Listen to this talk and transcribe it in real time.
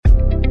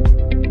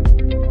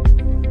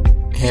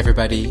Hey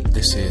everybody,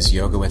 this is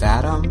Yoga with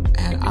Adam,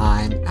 and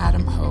I'm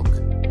Adam Hoke.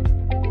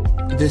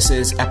 This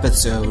is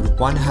episode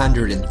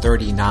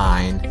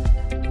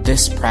 139.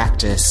 This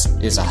practice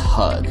is a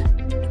hug.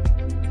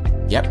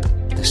 Yep,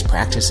 this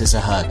practice is a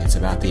hug. It's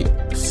about the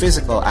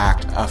physical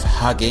act of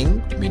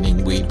hugging,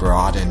 meaning we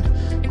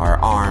broaden our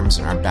arms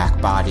and our back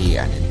body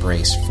and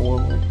embrace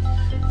forward.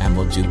 And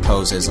we'll do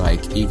poses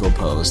like eagle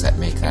pose that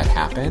make that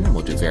happen, and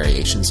we'll do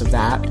variations of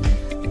that.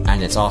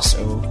 And it's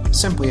also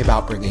simply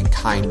about bringing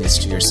kindness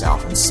to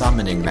yourself and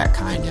summoning that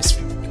kindness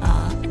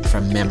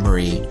from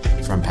memory,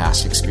 from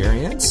past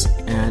experience,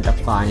 and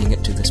applying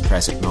it to this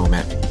present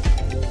moment.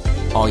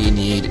 All you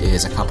need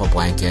is a couple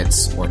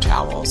blankets or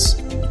towels.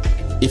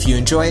 If you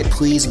enjoy it,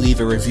 please leave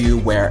a review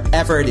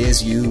wherever it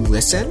is you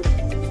listen.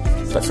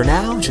 But for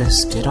now,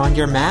 just get on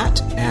your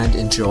mat and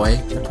enjoy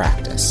the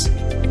practice.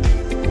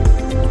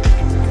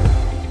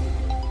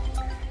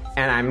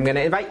 And I'm going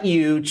to invite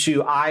you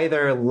to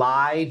either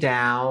lie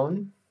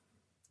down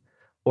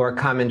or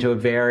come into a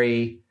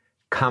very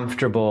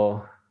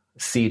comfortable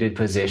seated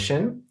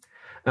position.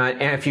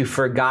 And if you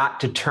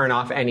forgot to turn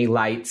off any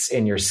lights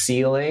in your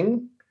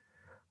ceiling,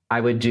 I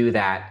would do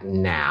that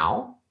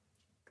now.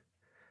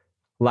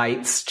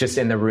 Lights just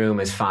in the room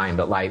is fine,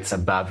 but lights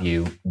above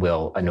you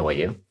will annoy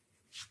you.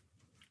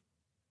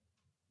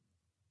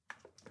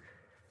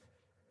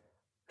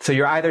 So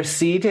you're either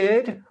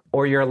seated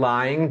or you're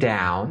lying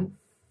down.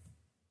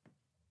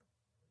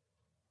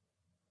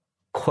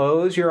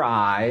 Close your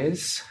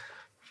eyes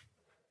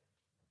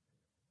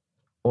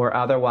or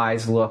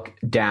otherwise look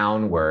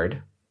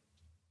downward.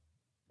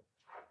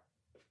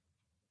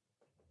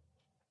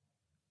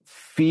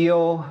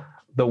 Feel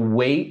the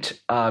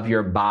weight of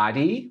your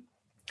body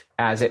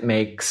as it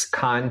makes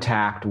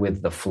contact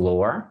with the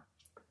floor.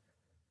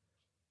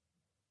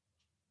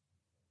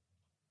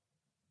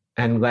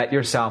 And let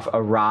yourself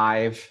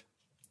arrive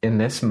in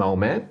this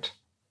moment.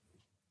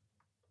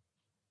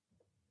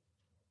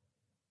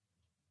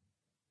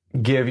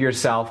 Give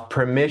yourself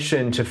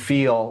permission to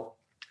feel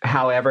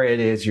however it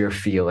is you're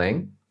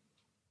feeling.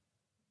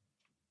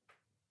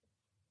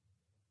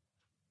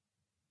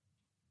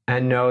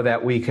 And know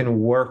that we can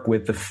work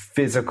with the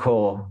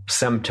physical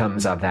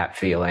symptoms of that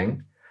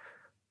feeling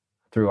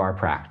through our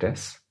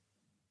practice.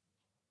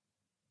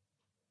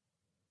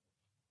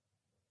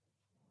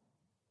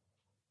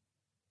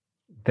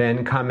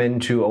 Then come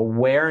into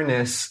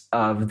awareness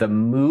of the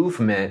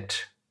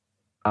movement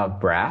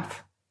of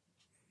breath.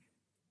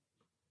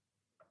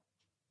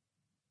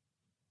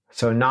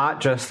 So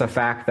not just the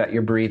fact that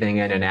you're breathing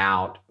in and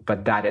out,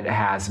 but that it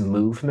has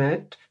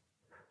movement,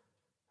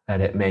 that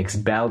it makes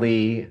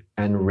belly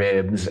and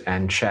ribs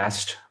and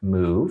chest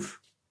move.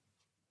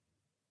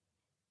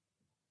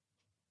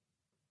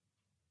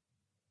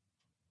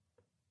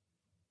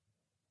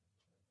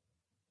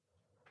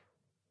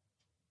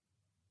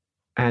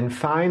 And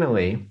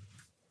finally,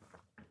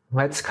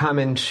 let's come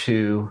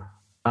into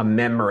a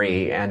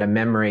memory, and a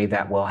memory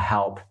that will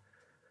help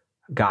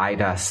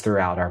guide us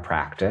throughout our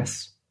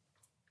practice.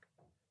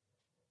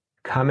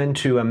 Come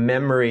into a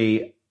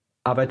memory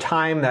of a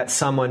time that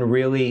someone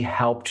really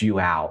helped you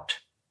out,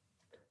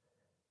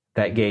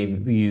 that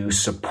gave you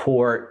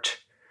support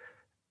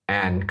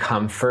and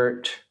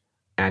comfort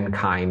and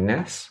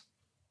kindness.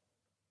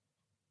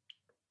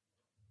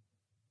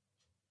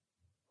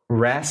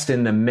 Rest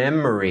in the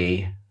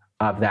memory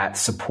of that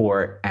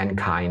support and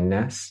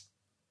kindness,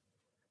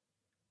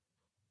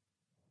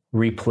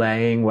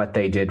 replaying what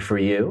they did for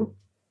you.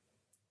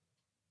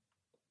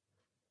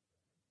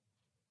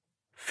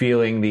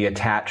 Feeling the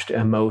attached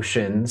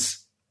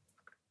emotions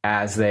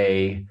as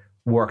they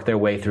work their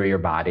way through your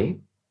body.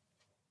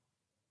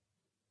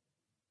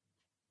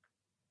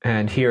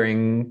 And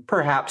hearing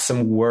perhaps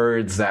some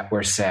words that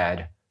were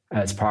said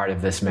as part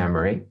of this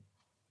memory.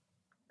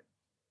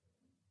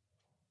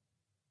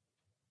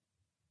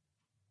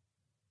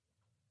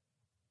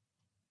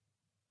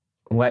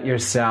 Let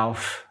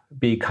yourself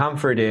be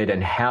comforted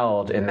and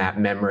held in that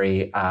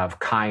memory of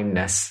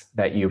kindness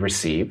that you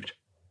received.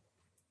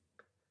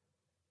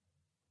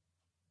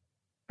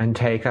 And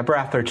take a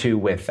breath or two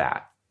with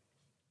that.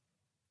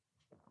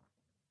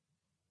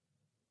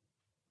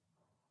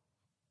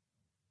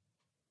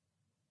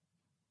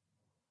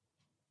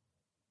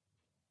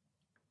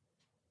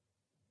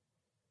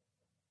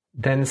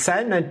 Then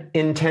set an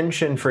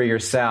intention for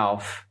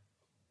yourself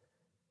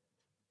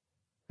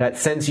that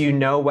since you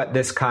know what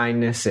this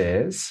kindness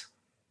is,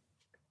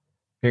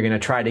 you're going to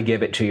try to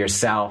give it to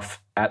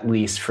yourself at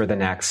least for the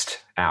next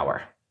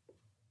hour.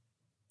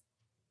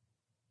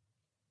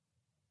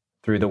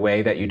 Through the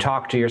way that you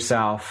talk to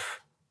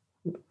yourself,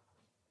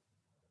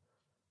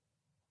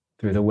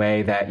 through the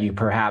way that you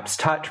perhaps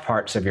touch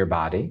parts of your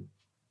body,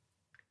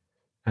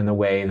 and the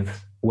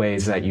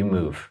ways that you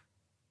move.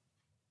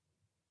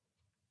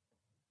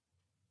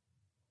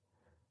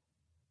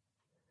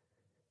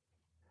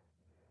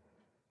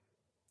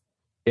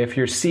 If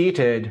you're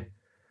seated,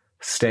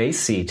 stay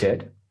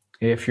seated.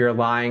 If you're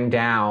lying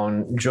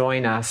down,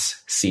 join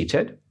us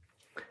seated.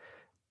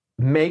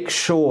 Make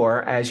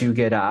sure as you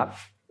get up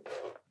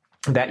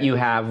that you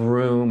have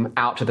room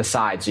out to the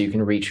side so you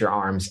can reach your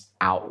arms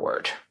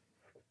outward.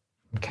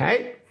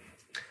 Okay?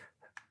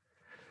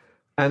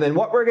 And then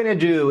what we're going to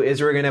do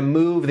is we're going to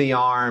move the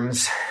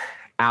arms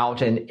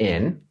out and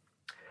in.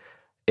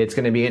 It's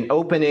going to be an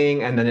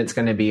opening, and then it's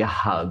going to be a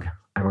hug.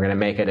 And we're going to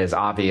make it as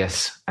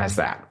obvious as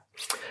that.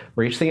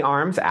 Reach the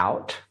arms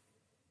out.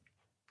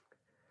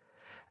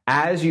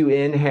 As you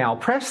inhale,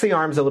 press the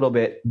arms a little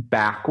bit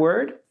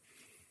backward.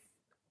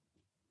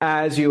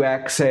 As you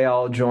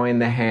exhale, join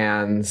the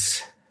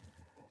hands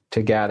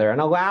together and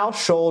allow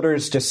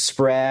shoulders to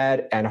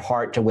spread and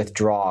heart to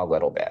withdraw a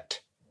little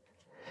bit.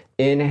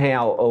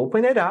 Inhale,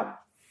 open it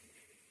up.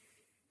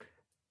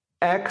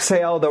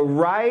 Exhale, the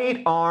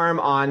right arm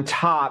on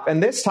top,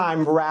 and this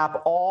time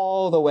wrap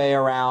all the way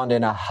around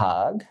in a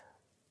hug.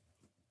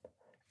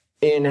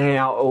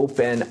 Inhale,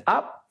 open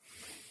up.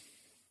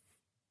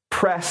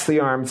 Press the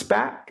arms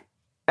back.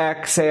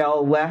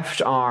 Exhale,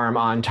 left arm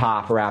on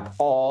top, wrap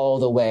all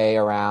the way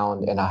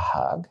around in a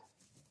hug.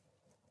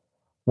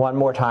 One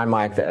more time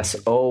like this.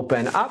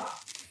 Open up.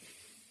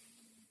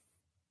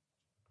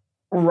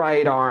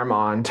 Right arm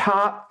on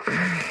top.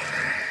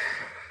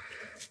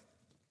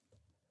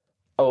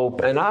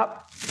 Open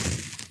up.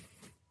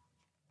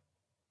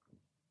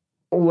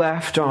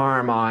 Left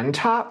arm on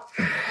top.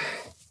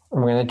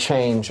 I'm going to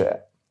change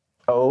it.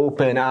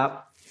 Open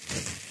up.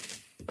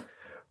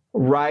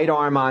 Right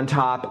arm on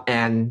top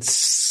and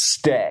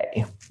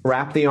stay.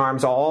 Wrap the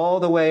arms all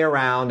the way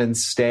around and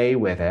stay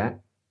with it.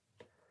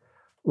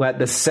 Let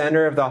the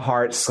center of the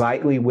heart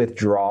slightly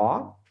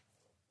withdraw.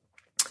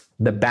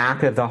 The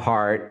back of the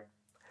heart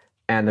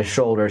and the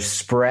shoulders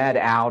spread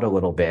out a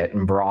little bit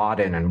and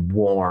broaden and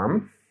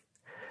warm.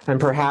 And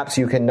perhaps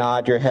you can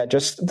nod your head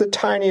just the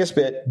tiniest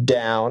bit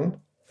down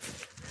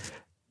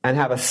and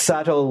have a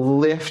subtle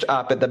lift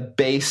up at the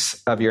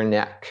base of your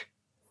neck.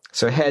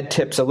 So head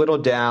tips a little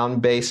down,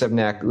 base of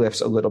neck lifts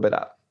a little bit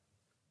up.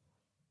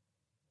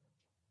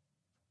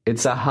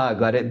 It's a hug.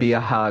 Let it be a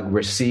hug.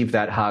 Receive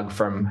that hug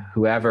from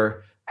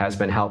whoever has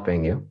been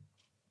helping you.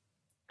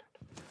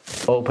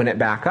 Open it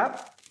back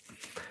up.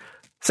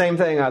 Same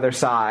thing, other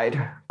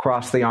side.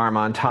 Cross the arm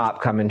on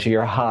top, come into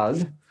your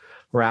hug.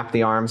 Wrap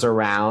the arms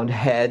around.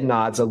 Head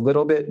nods a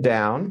little bit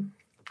down.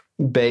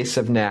 Base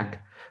of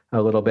neck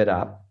a little bit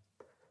up.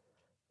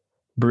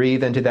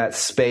 Breathe into that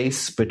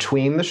space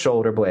between the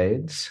shoulder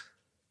blades.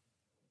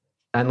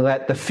 And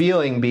let the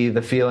feeling be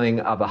the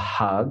feeling of a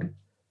hug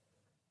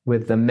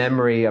with the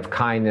memory of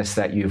kindness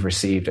that you've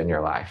received in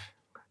your life.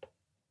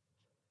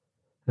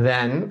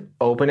 Then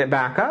open it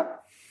back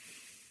up.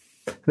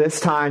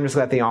 This time, just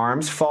let the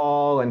arms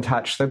fall and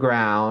touch the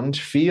ground.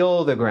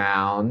 Feel the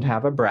ground.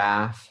 Have a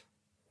breath.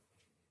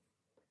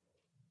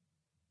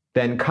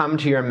 Then come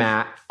to your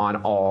mat on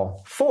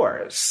all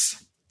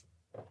fours.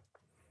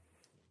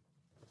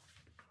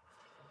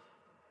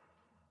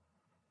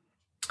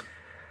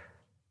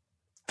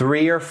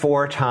 Three or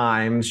four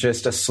times,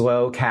 just a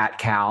slow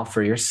cat-cow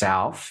for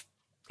yourself.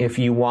 If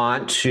you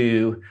want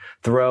to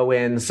throw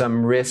in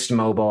some wrist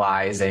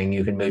mobilizing,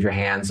 you can move your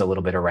hands a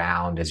little bit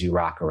around as you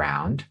rock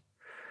around.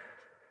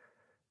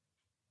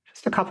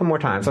 Just a couple more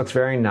times. Looks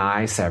very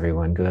nice,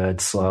 everyone. Good,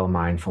 slow,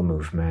 mindful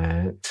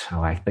movement. I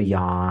like the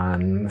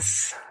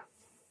yawns.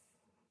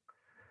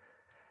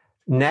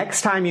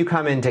 Next time you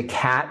come into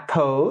cat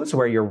pose,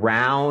 where you're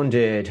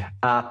rounded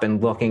up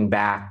and looking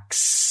back,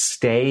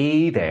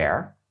 stay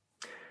there.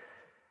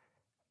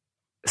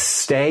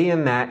 Stay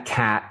in that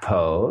cat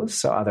pose.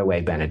 So other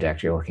way,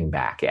 Benedict, you're looking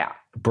back. Yeah.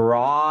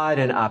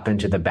 Broaden up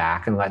into the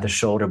back and let the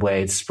shoulder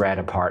blades spread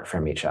apart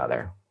from each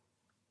other.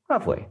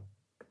 Lovely.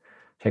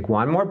 Take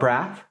one more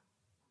breath.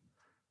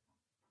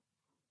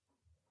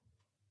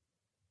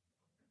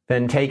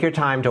 Then take your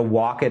time to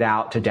walk it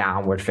out to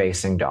downward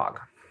facing dog.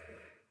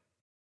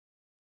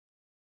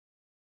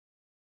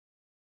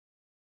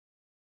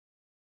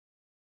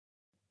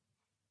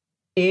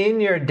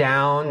 In your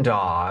down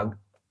dog,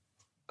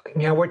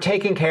 we're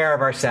taking care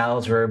of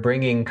ourselves. We're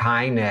bringing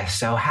kindness.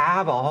 So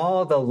have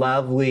all the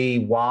lovely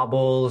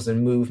wobbles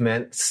and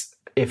movements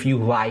if you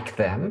like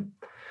them.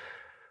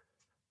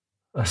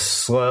 A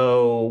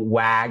slow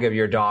wag of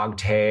your dog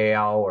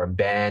tail or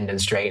bend and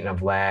straighten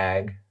of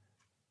leg.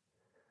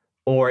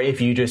 Or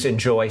if you just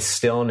enjoy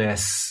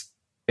stillness,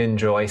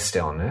 enjoy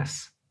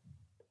stillness.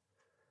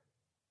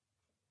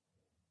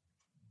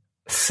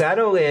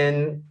 Settle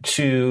in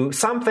to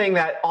something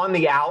that on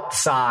the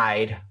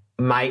outside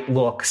might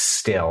look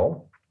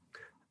still,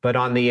 but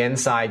on the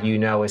inside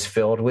is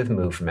filled with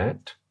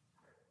movement.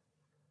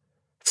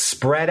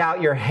 Spread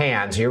out your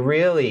hands. You're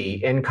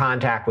really in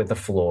contact with the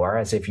floor,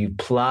 as if you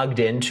plugged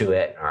into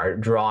it or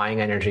drawing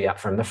energy up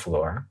from the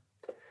floor.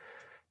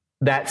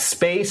 That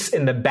space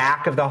in the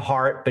back of the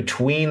heart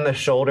between the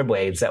shoulder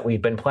blades that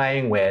we've been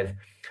playing with,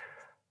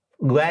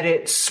 let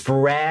it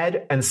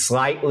spread and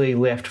slightly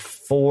lift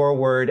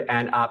forward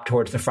and up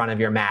towards the front of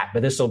your mat,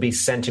 but this will be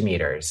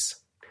centimeters.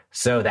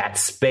 So that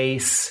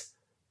space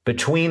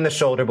between the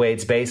shoulder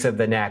blades, base of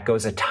the neck,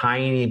 goes a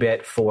tiny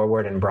bit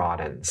forward and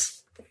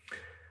broadens.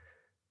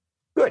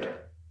 Good.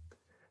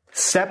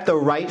 Step the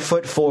right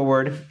foot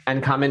forward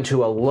and come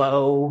into a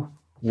low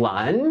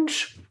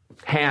lunge.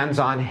 Hands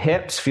on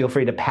hips. Feel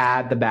free to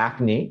pad the back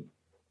knee.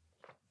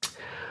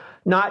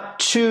 Not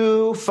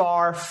too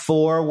far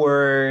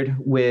forward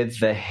with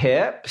the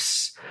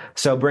hips.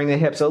 So bring the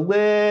hips a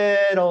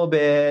little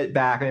bit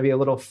back, maybe a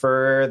little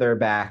further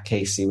back,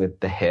 Casey, with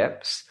the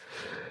hips.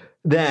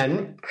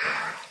 Then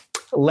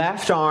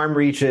left arm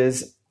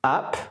reaches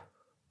up.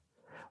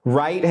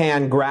 Right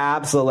hand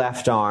grabs the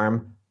left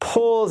arm,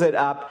 pulls it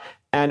up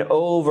and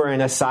over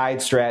in a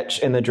side stretch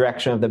in the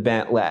direction of the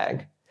bent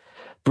leg.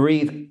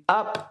 Breathe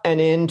up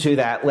and into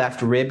that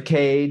left rib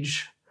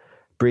cage.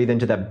 Breathe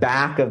into the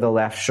back of the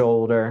left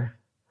shoulder.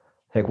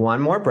 Take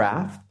one more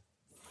breath.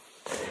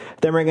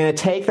 Then we're going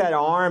to take that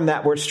arm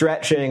that we're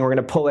stretching, we're going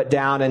to pull it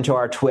down into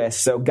our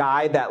twist. So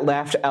guide that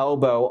left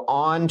elbow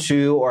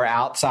onto or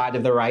outside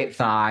of the right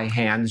thigh.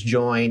 Hands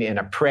join in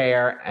a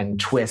prayer and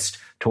twist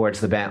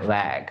towards the bent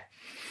leg.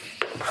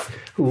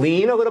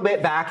 Lean a little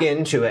bit back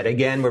into it.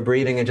 Again, we're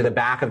breathing into the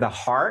back of the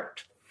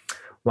heart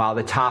while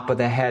the top of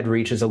the head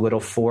reaches a little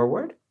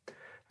forward.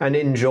 And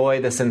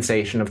enjoy the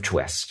sensation of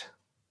twist.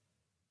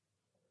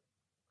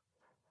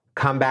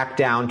 Come back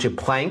down to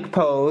plank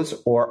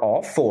pose or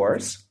all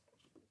fours.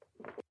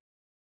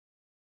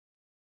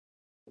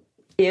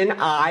 In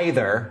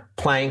either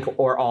plank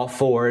or all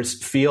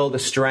fours, feel the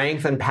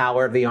strength and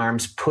power of the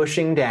arms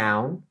pushing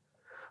down,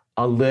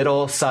 a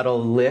little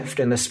subtle lift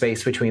in the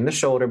space between the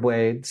shoulder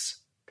blades,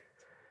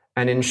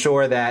 and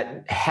ensure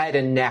that head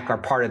and neck are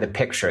part of the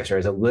picture. So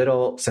there's a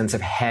little sense of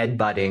head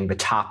butting the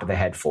top of the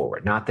head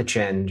forward, not the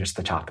chin, just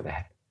the top of the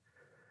head.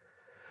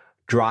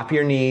 Drop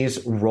your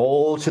knees,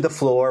 roll to the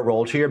floor,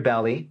 roll to your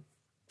belly.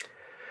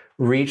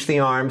 Reach the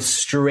arms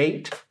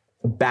straight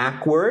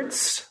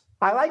backwards.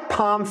 I like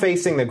palm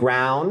facing the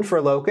ground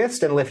for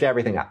locust and lift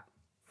everything up.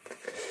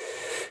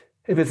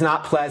 If it's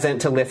not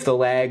pleasant to lift the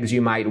legs,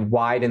 you might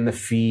widen the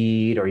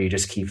feet or you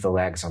just keep the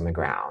legs on the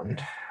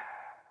ground.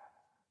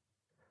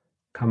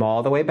 Come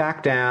all the way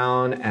back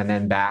down and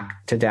then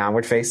back to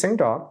downward facing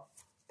dog.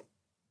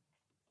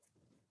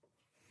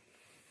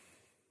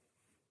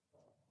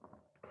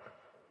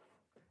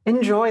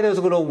 Enjoy those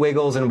little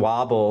wiggles and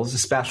wobbles,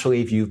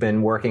 especially if you've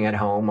been working at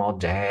home all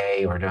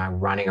day or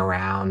running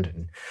around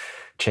and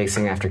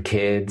chasing after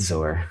kids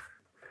or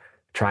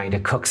trying to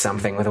cook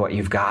something with what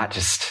you've got.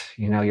 Just,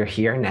 you're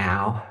here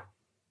now.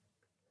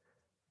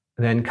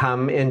 Then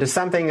come into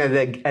something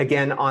that,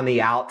 again, on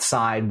the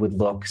outside would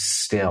look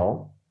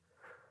still,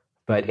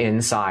 but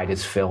inside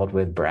is filled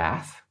with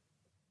breath.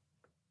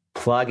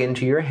 Plug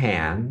into your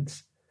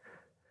hands.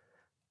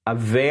 A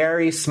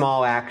very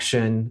small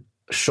action.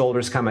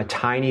 Shoulders come a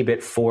tiny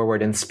bit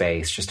forward in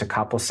space, just a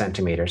couple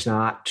centimeters,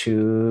 not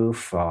too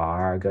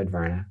far. Good,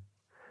 Verna.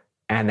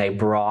 And they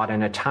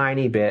broaden a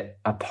tiny bit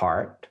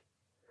apart.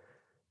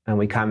 And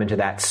we come into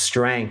that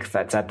strength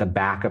that's at the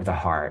back of the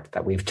heart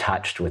that we've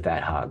touched with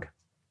that hug.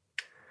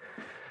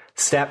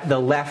 Step the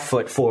left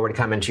foot forward,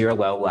 come into your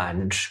low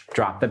lunge.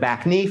 Drop the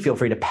back knee, feel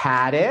free to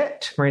pad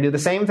it. We're going to do the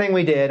same thing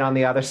we did on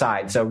the other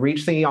side. So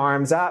reach the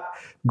arms up,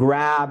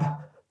 grab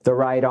the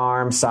right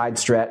arm, side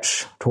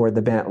stretch toward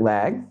the bent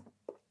leg.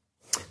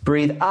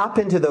 Breathe up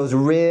into those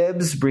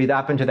ribs, breathe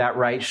up into that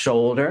right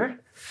shoulder.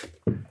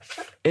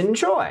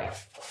 Enjoy.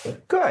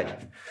 Good.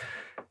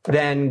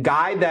 Then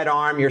guide that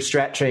arm you're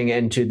stretching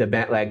into the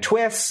bent leg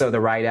twist, so the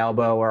right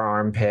elbow or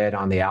armpit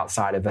on the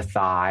outside of the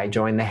thigh.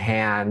 Join the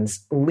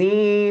hands,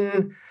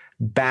 lean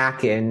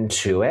back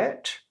into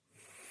it.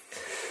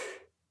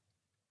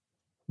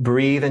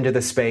 Breathe into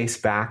the space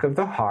back of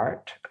the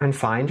heart and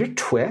find your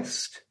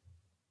twist.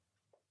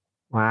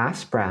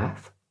 Last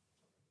breath.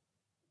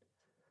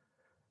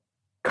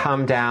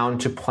 Come down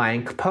to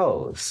plank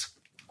pose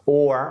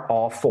or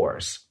all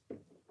fours.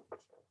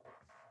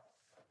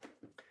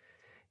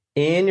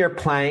 In your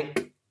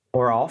plank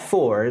or all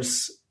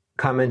fours,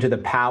 come into the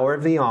power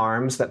of the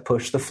arms that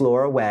push the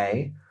floor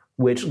away,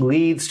 which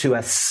leads to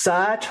a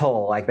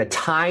subtle, like the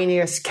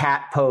tiniest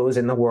cat pose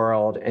in the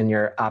world in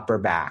your upper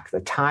back.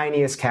 The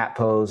tiniest cat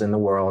pose in the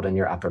world in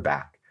your upper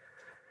back.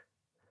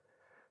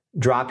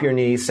 Drop your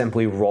knees,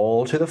 simply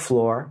roll to the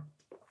floor.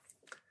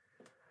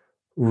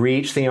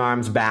 Reach the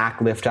arms back,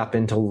 lift up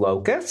into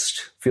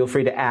locust. Feel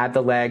free to add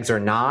the legs or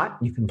not.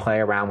 You can play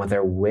around with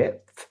their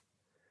width.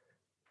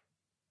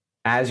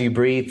 As you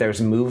breathe, there's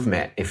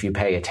movement. If you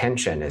pay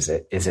attention, is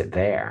it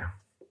there?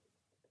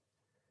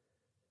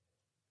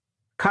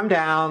 Come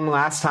down,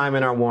 last time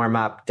in our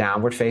warm-up,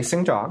 downward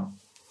facing dog.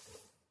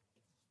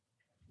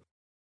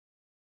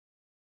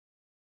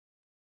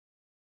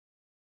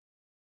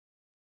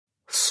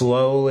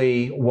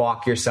 Slowly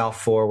walk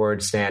yourself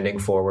forward, standing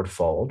forward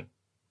fold.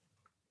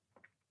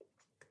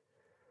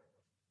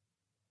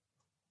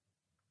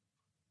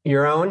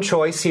 Your own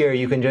choice here.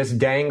 You can just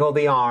dangle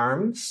the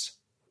arms,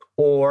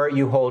 or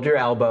you hold your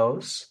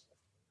elbows,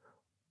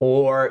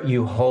 or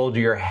you hold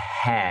your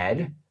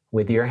head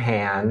with your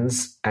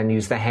hands and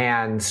use the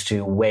hands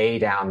to weigh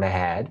down the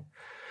head.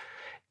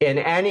 In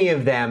any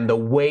of them, the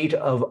weight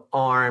of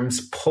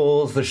arms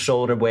pulls the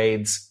shoulder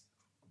blades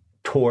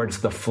towards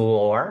the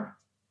floor.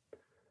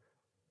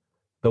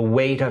 The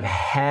weight of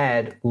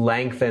head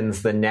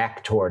lengthens the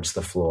neck towards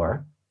the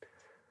floor.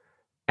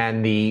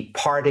 And the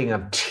parting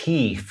of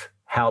teeth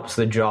helps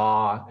the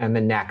jaw and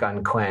the neck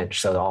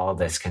unclench so that all of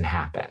this can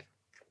happen.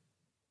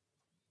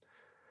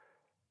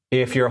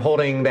 If you're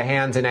holding the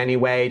hands in any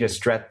way,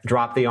 just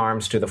drop the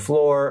arms to the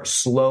floor,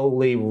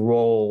 slowly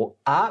roll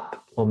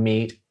up. We'll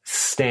meet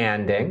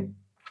standing.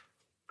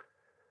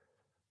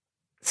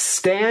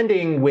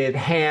 Standing with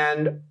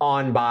hand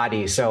on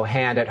body, so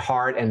hand at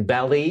heart and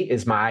belly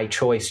is my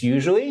choice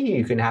usually.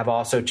 You can have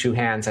also 2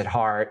 hands at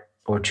heart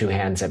or 2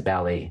 hands at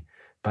belly,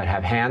 but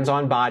have hands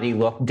on body,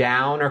 look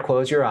down or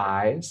close your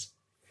eyes.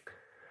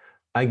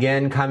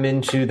 Again, come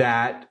into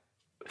that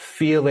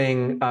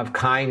feeling of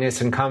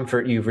kindness and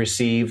comfort you've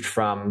received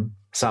from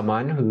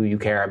someone who you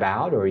care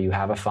about or you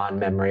have a fond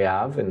memory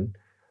of, and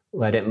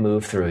let it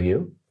move through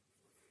you.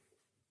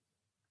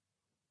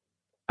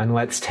 And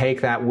let's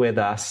take that with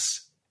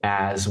us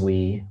as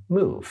we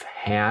move.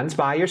 Hands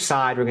by your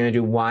side. We're going to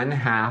do 1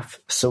 half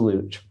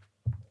salute.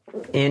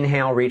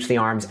 Inhale, reach the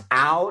arms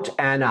out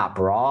and up,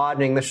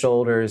 broadening the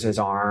shoulders as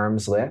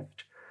arms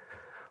lift.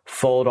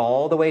 Fold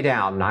all the way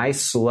down.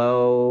 Nice,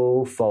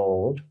 slow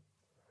fold.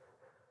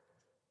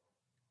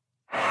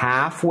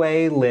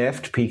 Halfway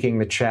lift, peeking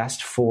the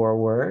chest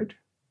forward.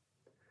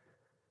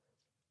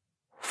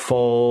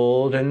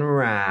 Fold and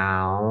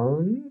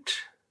round.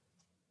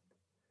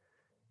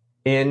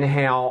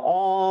 Inhale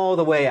all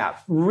the way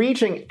up,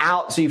 reaching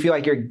out so you feel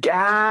like you're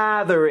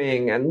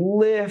gathering and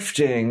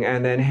lifting,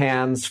 and then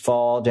hands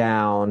fall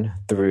down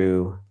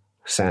through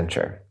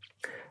center.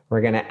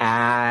 We're going to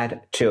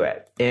add to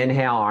it.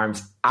 Inhale,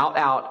 arms out,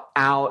 out,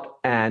 out,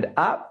 and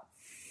up.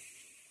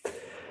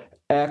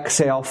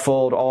 Exhale,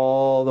 fold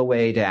all the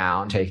way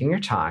down, taking your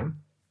time.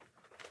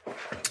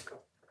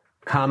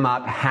 Come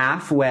up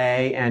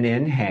halfway and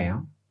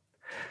inhale.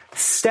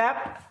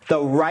 Step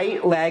the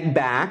right leg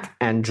back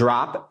and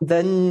drop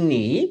the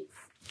knee.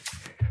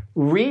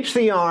 Reach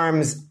the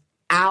arms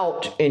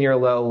out in your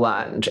low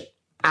lunge.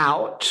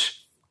 Out.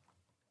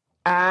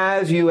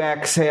 As you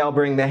exhale,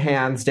 bring the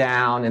hands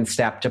down and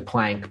step to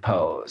plank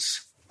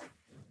pose.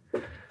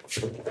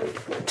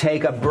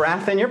 Take a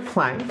breath in your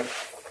plank.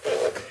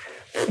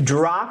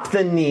 Drop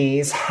the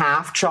knees,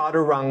 half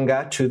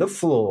chaturanga to the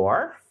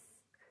floor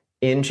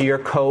into your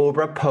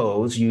cobra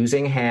pose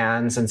using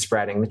hands and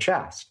spreading the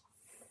chest.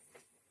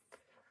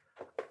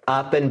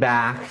 Up and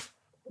back,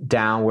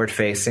 downward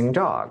facing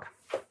dog.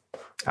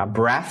 A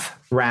breath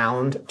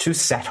round to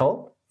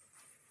settle.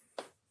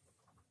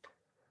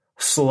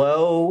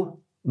 Slow,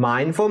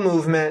 mindful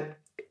movement.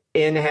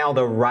 Inhale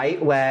the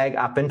right leg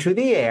up into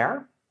the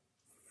air.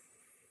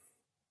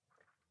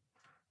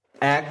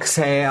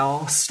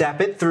 Exhale,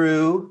 step it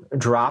through,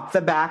 drop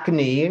the back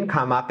knee and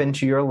come up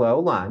into your low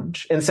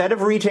lunge. Instead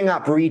of reaching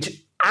up,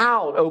 reach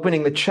out,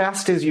 opening the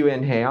chest as you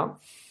inhale.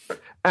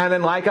 And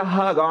then like a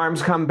hug,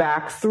 arms come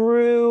back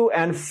through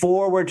and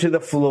forward to the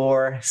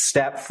floor,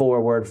 step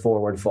forward,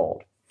 forward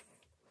fold.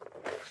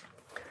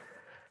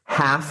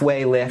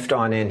 Halfway lift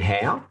on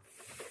inhale.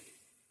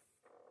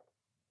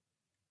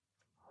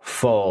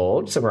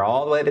 Fold. So we're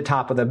all the way at the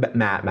top of the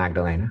mat,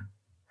 Magdalena.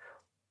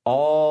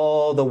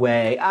 All the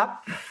way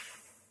up.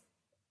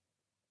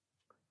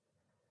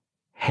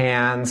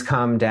 Hands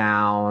come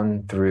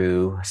down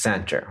through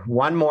center.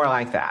 One more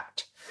like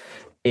that.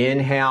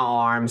 Inhale,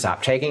 arms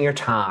up, taking your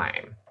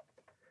time.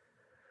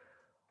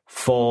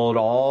 Fold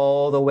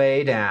all the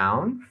way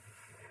down.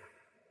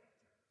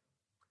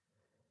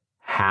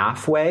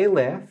 Halfway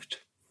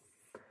lift.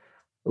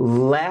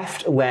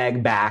 Left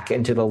leg back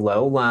into the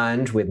low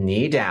lunge with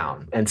knee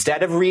down.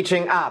 Instead of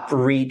reaching up,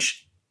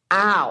 reach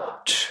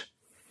out.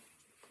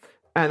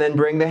 And then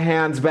bring the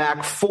hands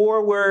back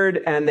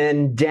forward and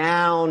then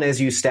down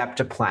as you step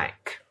to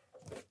plank.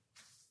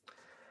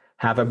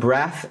 Have a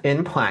breath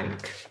in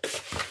plank.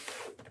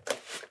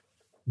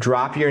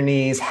 Drop your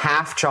knees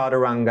half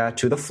chaturanga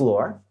to the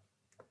floor.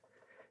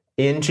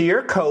 Into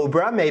your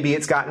cobra, maybe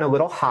it's gotten a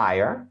little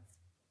higher.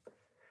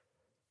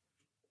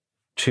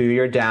 To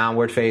your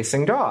downward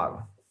facing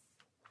dog.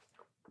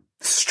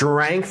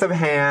 Strength of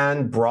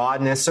hand,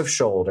 broadness of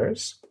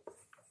shoulders.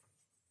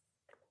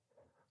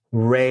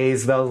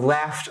 Raise the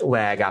left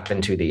leg up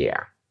into the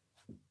air.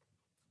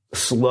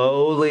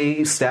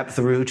 Slowly step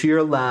through to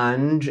your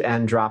lunge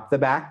and drop the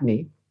back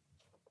knee.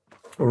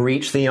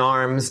 Reach the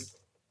arms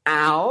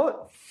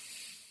out.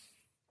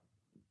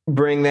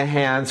 Bring the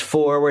hands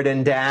forward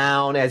and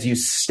down as you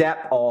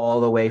step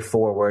all the way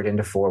forward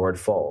into forward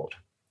fold.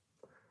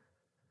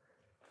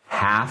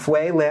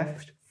 Halfway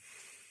lift.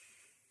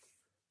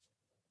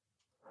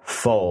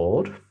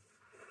 Fold.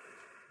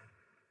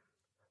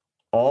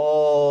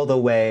 All the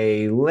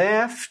way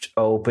lift,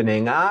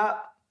 opening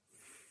up.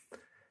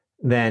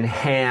 Then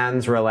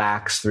hands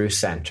relax through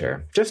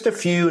center. Just a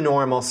few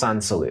normal sun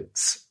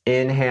salutes.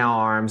 Inhale,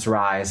 arms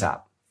rise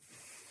up.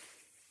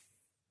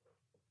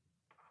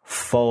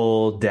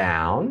 Fold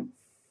down.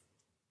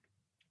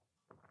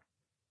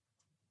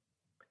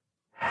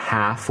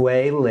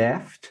 Halfway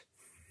lift.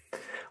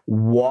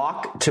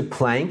 Walk to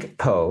plank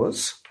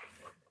pose.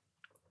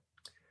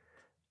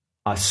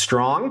 A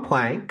strong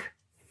plank.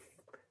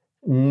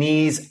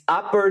 Knees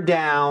up or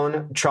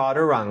down,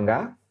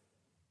 chaturanga.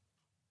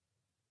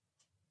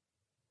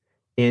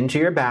 Into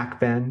your back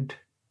bend.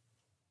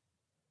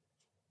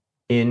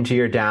 Into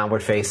your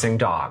downward facing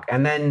dog.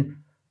 And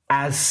then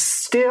as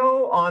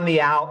still on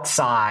the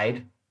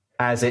outside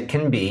as it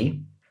can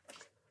be,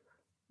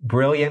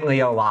 brilliantly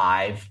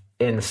alive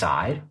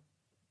inside.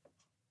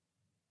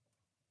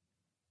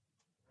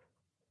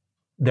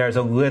 There's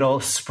a little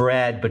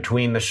spread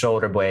between the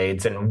shoulder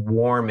blades and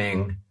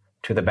warming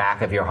to the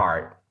back of your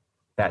heart,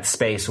 that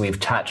space we've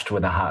touched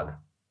with a hug.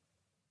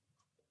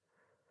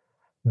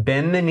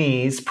 Bend the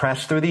knees,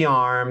 press through the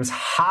arms,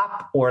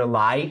 hop or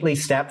lightly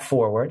step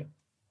forward.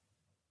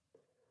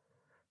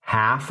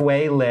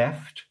 Halfway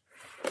lift.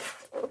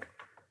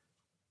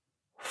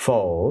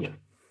 Fold.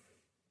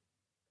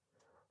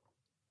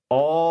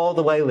 All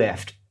the way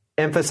lift,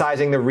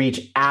 emphasizing the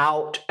reach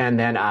out and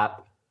then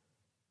up.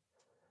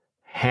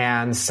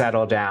 Hands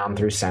settle down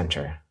through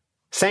center.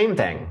 Same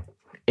thing.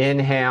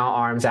 Inhale,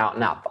 arms out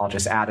and up. I'll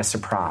just add a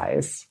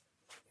surprise.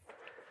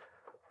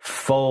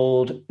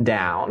 Fold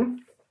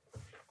down.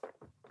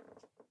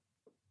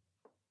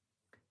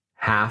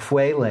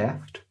 Halfway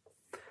lift.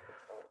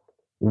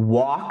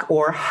 Walk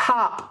or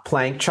hop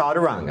plank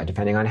chaturanga,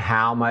 depending on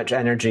how much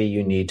energy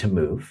you need to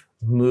move.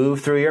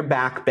 Move through your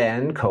back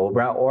bend,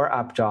 cobra or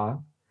up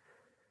dog.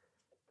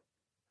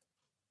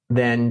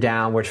 Then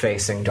downward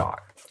facing dog.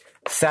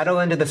 Settle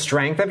into the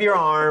strength of your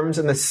arms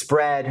and the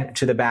spread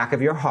to the back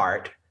of your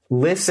heart.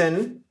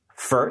 Listen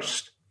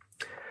first.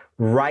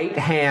 Right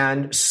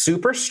hand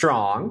super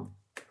strong.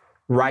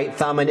 Right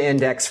thumb and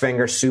index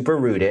finger super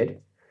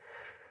rooted.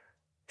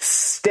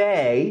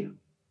 Stay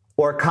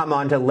or come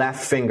onto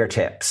left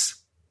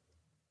fingertips.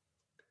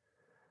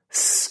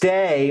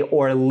 Stay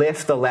or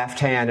lift the left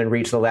hand and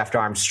reach the left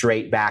arm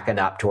straight back and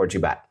up towards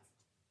your butt.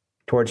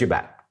 Towards your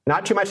butt.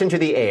 Not too much into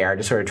the air,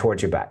 just sort of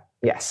towards your butt.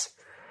 Yes.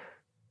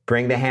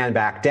 Bring the hand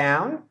back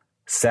down.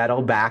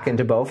 Settle back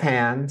into both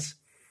hands.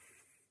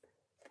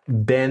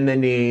 Bend the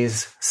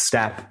knees,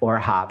 step or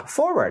hop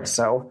forward.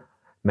 So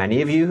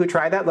many of you who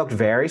tried that looked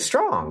very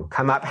strong.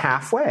 Come up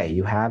halfway.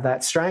 You have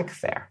that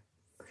strength there.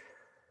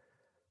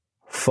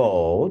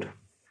 Fold.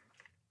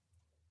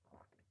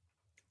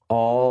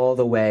 All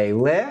the way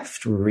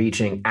lift,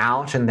 reaching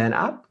out and then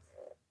up.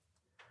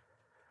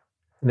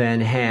 Then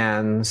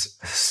hands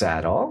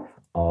settle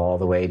all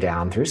the way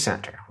down through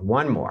center.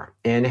 One more.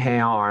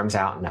 Inhale, arms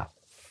out and up.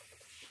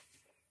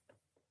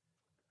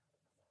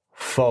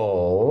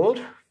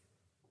 Fold.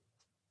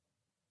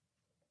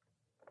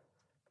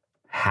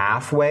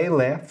 Halfway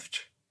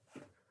lift.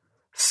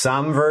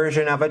 Some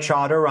version of a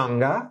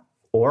chaturanga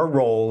or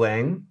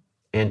rolling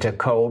into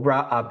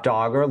cobra, up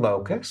dog, or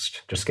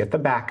locust. Just get the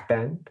back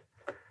bend.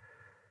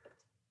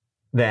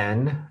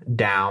 Then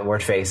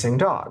downward facing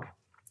dog.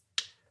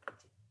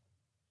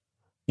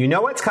 You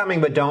know what's coming,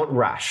 but don't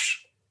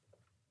rush.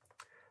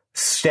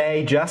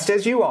 Stay just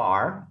as you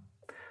are,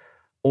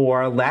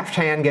 or left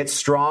hand gets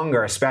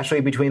stronger,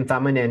 especially between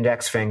thumb and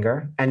index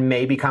finger, and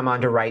maybe come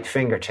onto right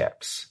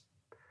fingertips.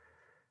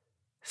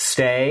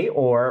 Stay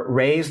or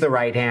raise the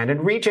right hand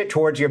and reach it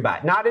towards your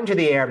butt. Not into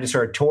the air, but just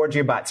sort of towards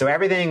your butt. So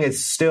everything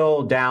is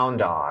still down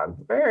dog.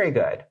 Very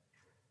good.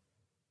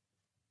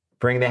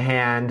 Bring the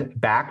hand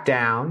back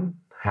down.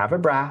 Have a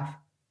breath.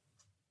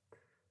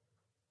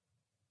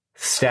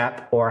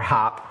 Step or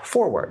hop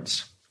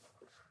forwards.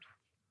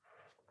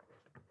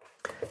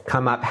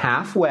 Come up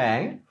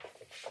halfway.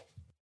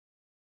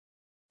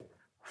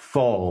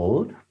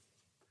 Fold.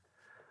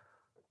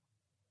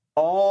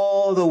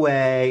 All the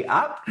way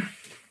up.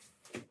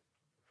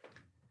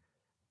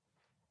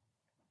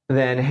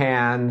 Then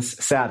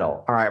hands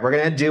settle. All right, we're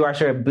going to do our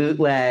sort of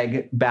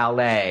bootleg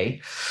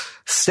ballet.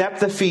 Step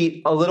the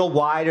feet a little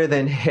wider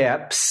than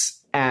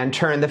hips and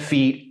turn the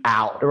feet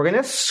out. We're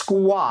going to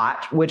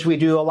squat, which we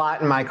do a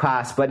lot in my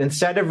class, but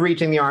instead of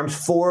reaching the arms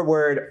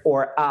forward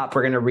or up,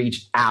 we're going to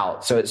reach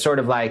out. So it's sort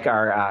of like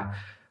our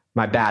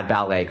my bad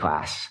ballet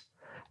class.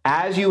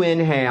 As you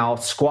inhale,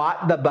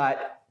 squat the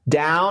butt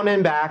down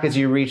and back as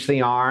you reach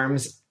the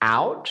arms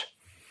out.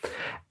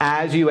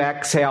 As you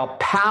exhale,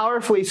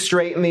 powerfully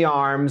straighten the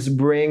arms,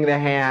 bring the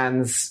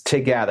hands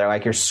together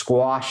like you're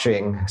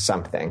squashing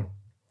something.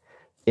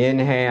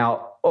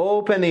 Inhale,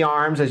 open the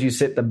arms as you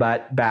sit the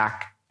butt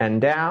back and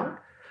down. A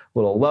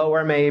little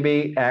lower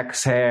maybe.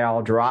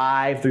 Exhale,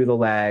 drive through the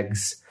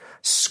legs,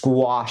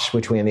 squash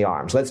between the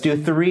arms. Let's do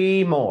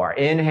 3 more.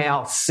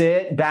 Inhale,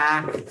 sit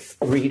back,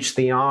 reach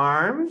the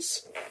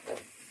arms.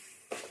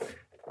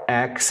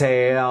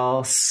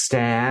 Exhale,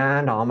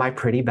 stand, all my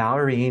pretty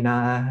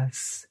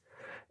ballerinas.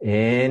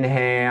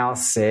 Inhale,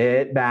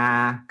 sit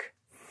back.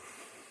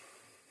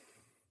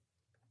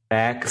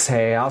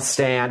 Exhale,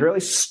 stand.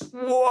 Really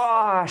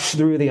squash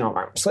through the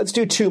arms. Let's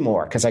do 2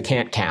 more because I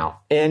can't count.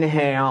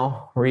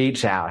 Inhale,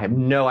 reach out. I have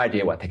no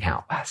idea what the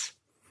count was.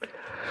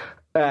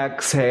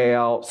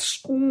 Exhale,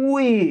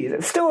 squeeze.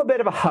 It's still a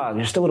bit of a hug,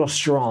 just a little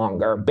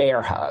stronger.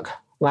 Bear hug.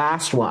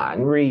 Last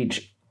one.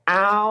 Reach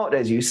out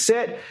as you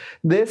sit.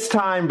 This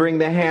time, bring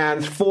the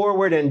hands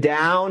forward and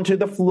down to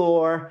the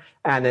floor,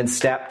 and then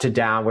step to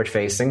downward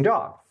facing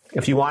dog.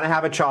 If you want to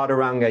have a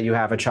chaturanga, you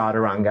have a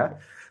chaturanga.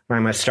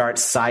 I'm going to start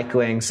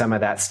cycling some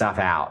of that stuff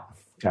out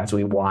as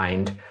we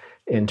wind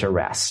into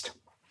rest.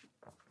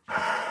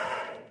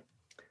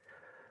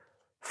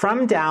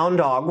 From down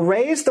dog,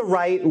 raise the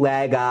right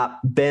leg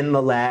up, bend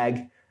the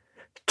leg,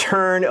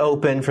 turn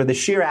open for the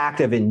sheer act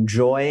of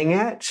enjoying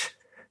it,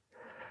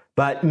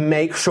 but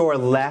make sure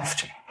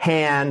left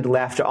hand,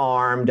 left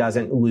arm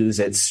doesn't lose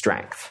its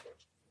strength.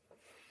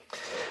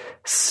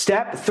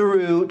 Step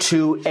through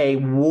to a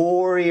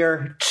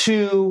warrior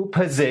two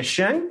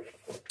position.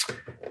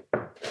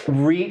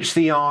 Reach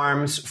the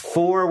arms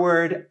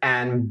forward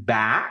and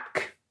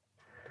back.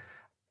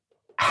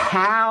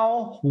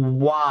 How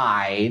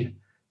wide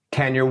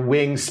can your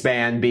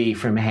wingspan be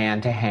from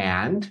hand to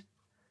hand?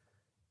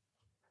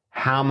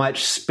 How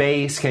much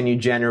space can you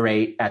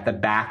generate at the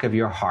back of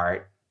your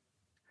heart?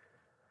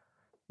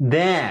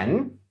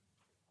 Then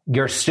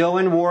you're still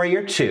in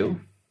warrior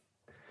two,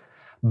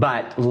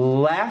 but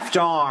left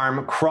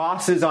arm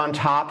crosses on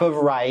top of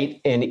right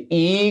in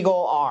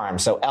eagle arm.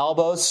 So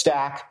elbows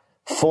stack,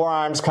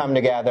 forearms come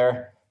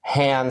together,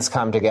 hands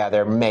come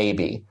together,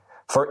 maybe.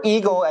 For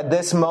eagle at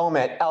this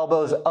moment,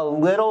 elbows a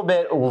little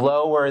bit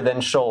lower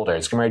than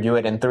shoulders. We're going to do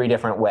it in 3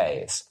 different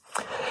ways.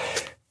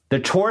 The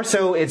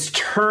torso is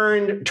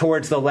turned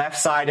towards the left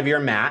side of your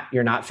mat.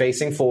 You're not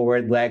facing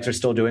forward. Legs are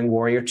still doing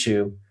warrior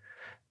two.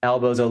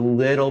 Elbows a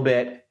little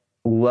bit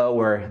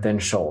lower than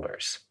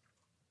shoulders.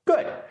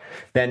 Good.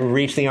 Then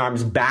reach the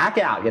arms back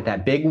out. Get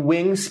that big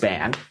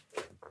wingspan.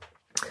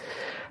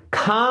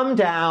 Come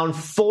down,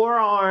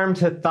 forearm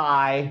to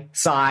thigh,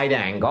 side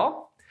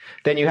angle.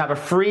 Then you have a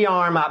free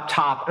arm up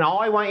top. And all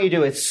I want you to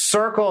do is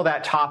circle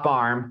that top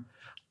arm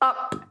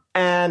up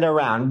and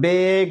around.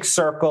 Big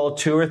circle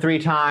 2 or 3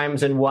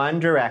 times in one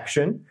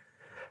direction.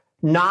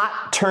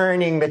 Not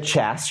turning the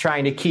chest,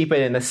 trying to keep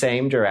it in the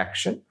same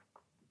direction.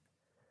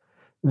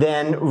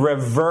 Then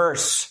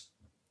reverse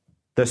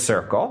the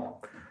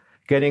circle,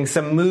 getting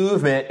some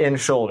movement in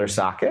shoulder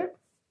socket.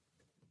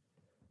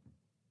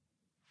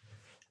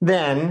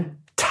 Then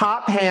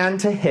top hand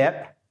to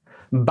hip,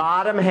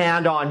 bottom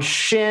hand on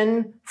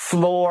shin,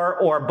 floor,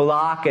 or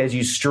block as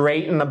you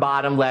straighten the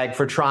bottom leg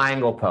for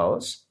triangle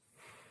pose.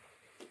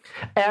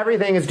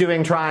 Everything is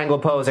doing triangle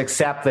pose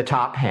except the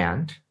top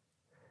hand.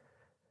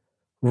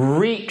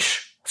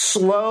 Reach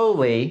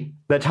slowly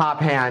the top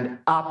hand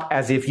up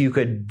as if you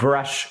could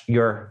brush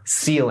your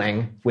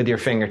ceiling with your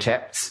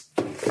fingertips.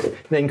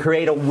 Then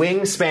create a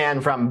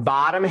wingspan from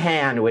bottom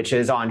hand, which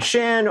is on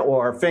shin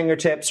or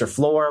fingertips or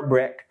floor or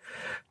brick.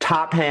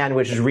 Top hand,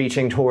 which is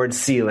reaching towards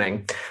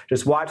ceiling.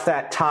 Just watch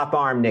that top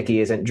arm, Nikki,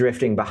 isn't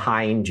drifting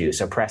behind you.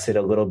 So press it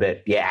a little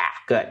bit. Yeah,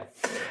 good.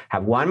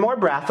 Have one more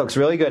breath. Looks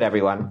really good,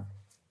 everyone.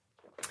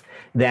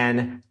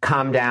 Then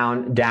come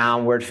down,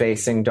 downward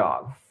facing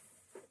dog.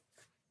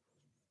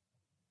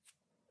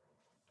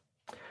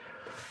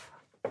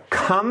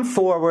 Come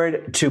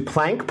forward to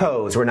plank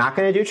pose. We're not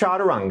going to do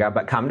chaturanga,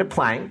 but come to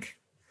plank.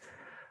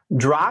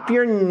 Drop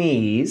your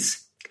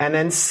knees and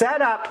then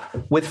set up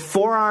with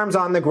forearms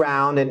on the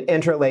ground and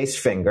interlaced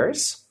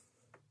fingers.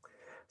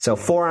 So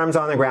forearms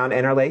on the ground,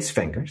 interlaced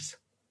fingers.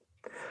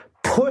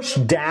 Push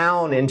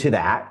down into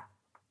that.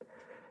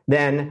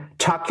 Then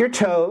tuck your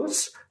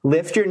toes,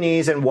 lift your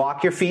knees, and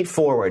walk your feet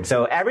forward.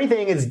 So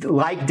everything is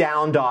like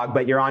down dog,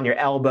 but you're on your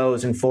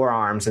elbows and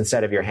forearms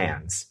instead of your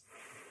hands.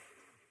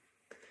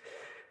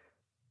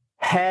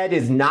 Head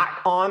is not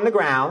on the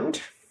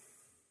ground.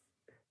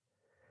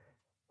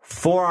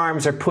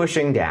 Forearms are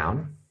pushing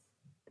down.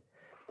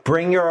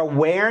 Bring your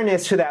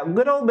awareness to that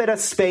little bit of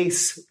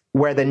space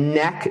where the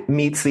neck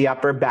meets the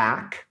upper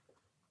back.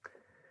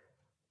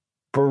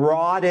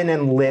 Broaden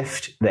and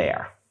lift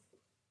there.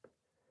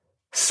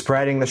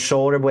 Spreading the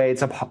shoulder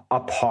blades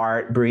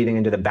apart, breathing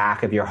into the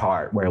back of your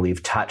heart where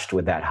we've touched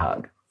with that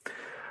hug.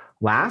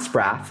 Last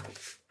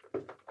breath.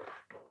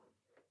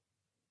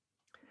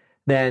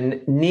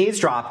 Then knees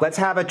drop. Let's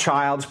have a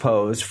child's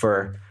pose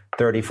for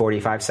 30,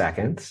 45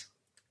 seconds.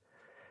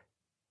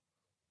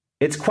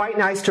 It's quite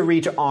nice to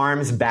reach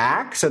arms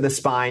back so the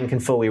spine can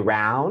fully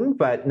round,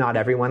 but not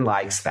everyone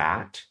likes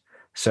that.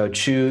 So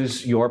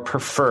choose your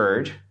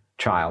preferred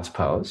child's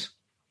pose.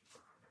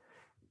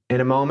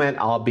 In a moment,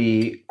 I'll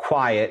be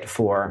quiet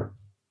for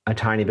a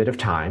tiny bit of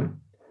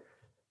time.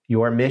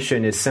 Your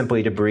mission is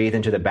simply to breathe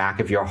into the back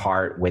of your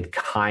heart with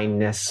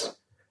kindness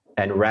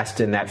and rest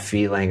in that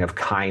feeling of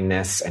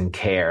kindness and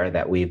care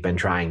that we've been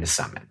trying to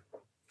summon.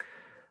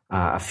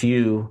 A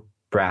few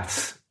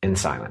breaths in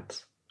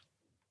silence.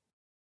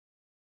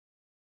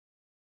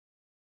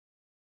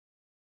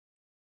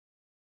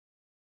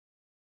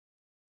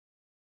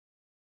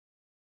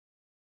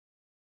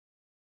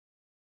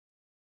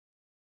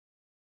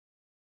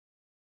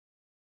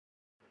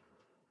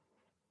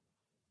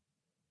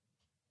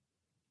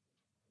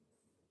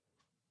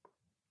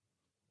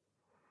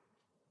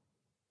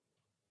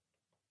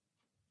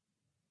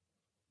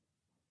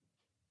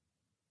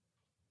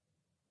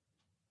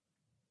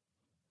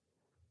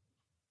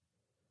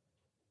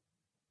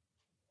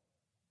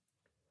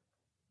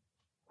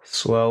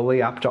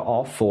 Slowly up to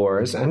all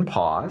fours and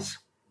pause.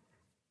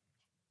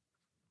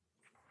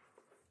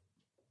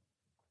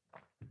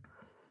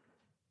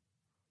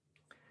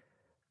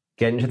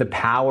 Get into the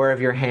power of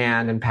your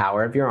hand and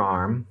power of your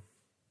arm.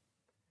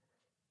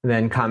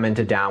 Then come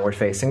into downward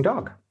facing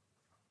dog.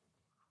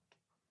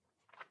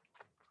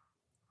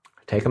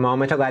 Take a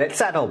moment to let it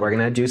settle. We're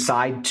going to do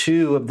side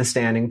 2 of the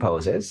standing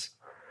poses,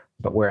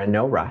 but we're in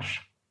no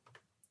rush.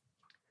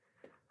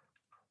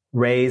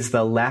 Raise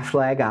the left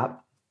leg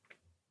up.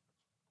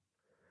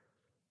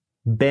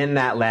 Bend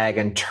that leg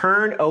and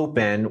turn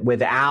open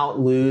without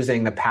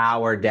losing the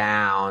power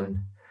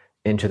down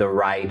into the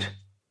right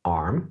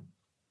arm.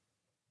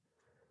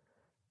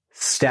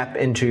 Step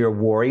into your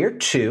warrior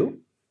 2,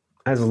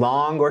 as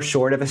long or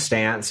short of a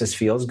stance as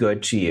feels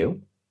good to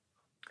you.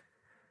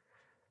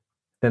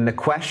 Then the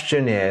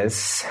question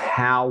is,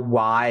 how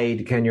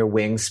wide can your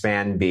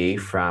wingspan be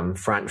from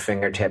front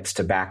fingertips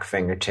to back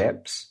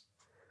fingertips?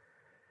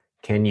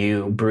 Can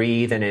you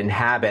breathe and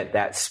inhabit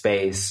that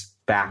space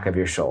back of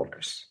your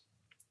shoulders?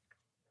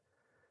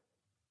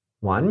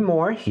 One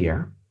more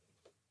here.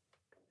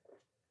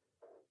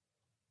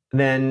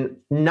 Then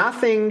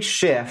nothing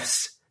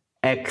shifts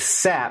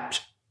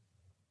except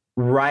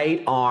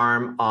right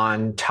arm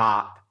on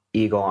top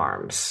eagle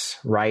arms.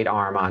 Right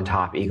arm on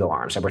top eagle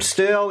arms. So we're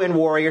still in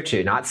warrior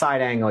 2, not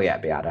side angle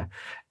yet, Beata.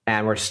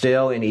 And we're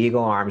still in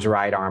eagle arms,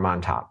 right arm on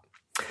top.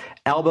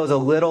 Elbows a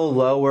little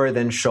lower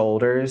than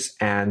shoulders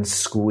and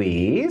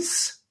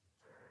squeeze.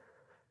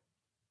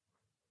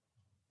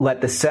 Let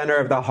the center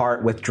of the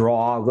heart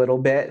withdraw a little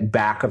bit,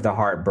 back of the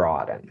heart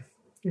broaden.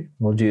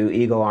 We'll do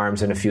eagle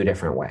arms in a few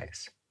different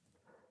ways.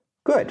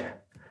 Good.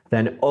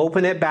 Then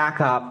open it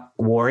back up,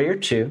 warrior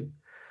 2.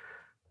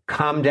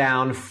 Come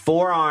down,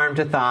 forearm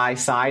to thigh,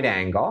 side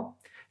angle.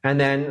 And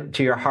then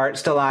to your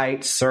heart's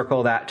delight,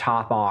 circle that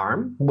top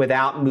arm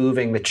without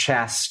moving the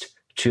chest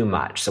too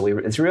much. So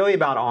it's really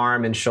about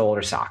arm and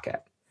shoulder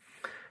socket.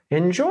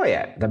 Enjoy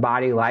it. The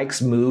body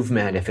likes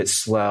movement if it's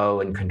slow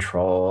and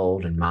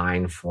controlled and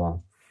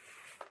mindful.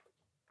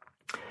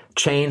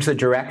 Change the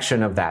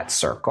direction of that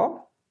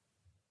circle.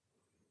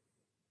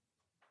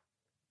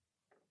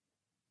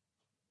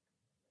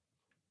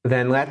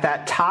 Then let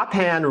that top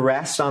hand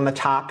rest on the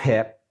top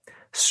hip.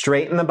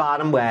 Straighten the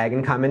bottom leg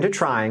and come into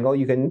triangle.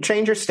 You can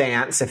change your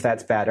stance if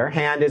that's better.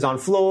 Hand is on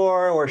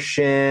floor or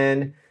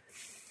shin.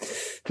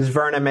 Just,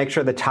 Verna, make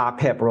sure the top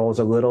hip rolls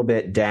a little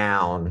bit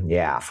down.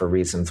 Yeah, for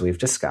reasons we've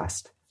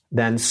discussed.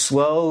 Then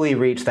slowly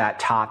reach that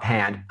top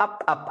hand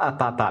up, up,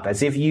 up, up, up,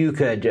 as if you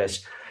could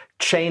just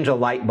change a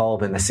light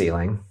bulb in the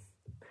ceiling.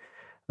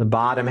 The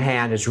bottom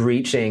hand is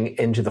reaching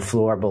into the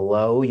floor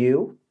below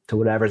you to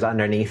whatever's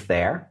underneath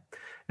there.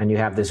 And you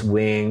have this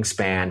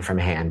wingspan from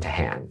hand to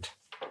hand.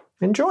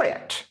 Enjoy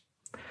it.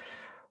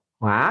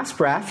 Last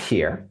breath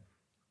here.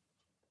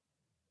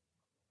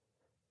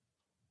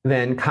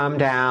 Then come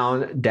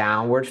down,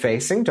 downward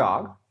facing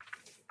dog.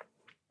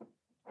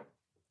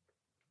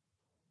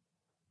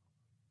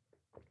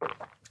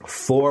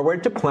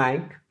 Forward to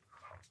plank.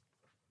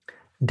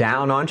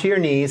 Down onto your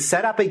knees.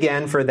 Set up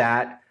again for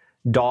that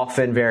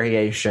dolphin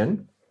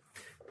variation.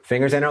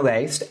 Fingers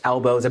interlaced,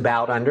 elbows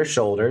about under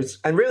shoulders.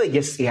 And really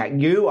just,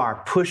 you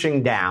are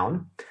pushing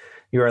down.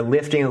 You are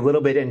lifting a little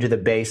bit into the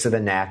base of the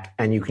neck,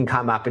 and you can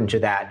come up into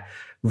that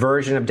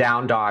version of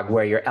down dog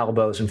where your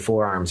elbows and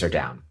forearms are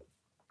down.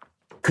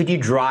 Could you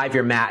drive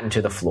your mat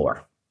into the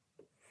floor?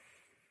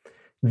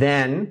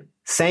 Then,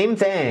 same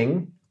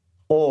thing,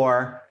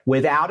 or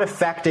without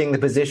affecting the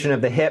position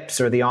of the hips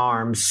or the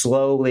arms,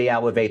 slowly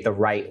elevate the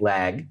right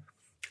leg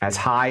as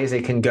high as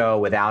it can go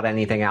without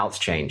anything else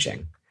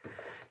changing.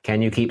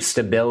 Can you keep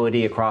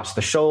stability across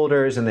the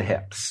shoulders and the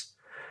hips?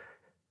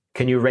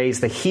 Can you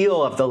raise the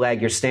heel of the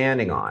leg you're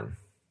standing on?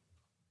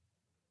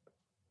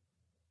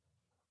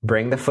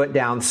 Bring the foot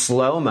down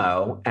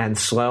slow-mo, and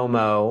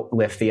slow-mo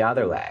lift the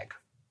other leg.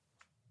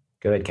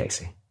 Good,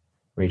 Casey.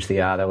 Reach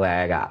the other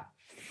leg up.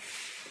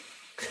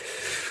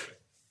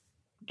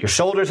 Your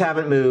shoulders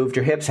haven't moved,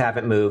 your hips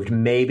haven't moved.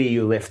 Maybe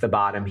you lift the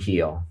bottom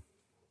heel.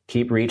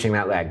 Keep reaching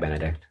that leg,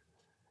 Benedict.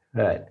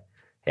 Good.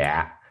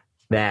 Yeah.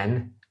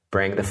 Then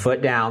bring the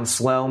foot down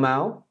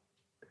slow-mo.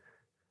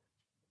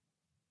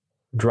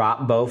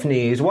 Drop both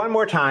knees. One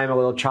more time, a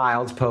little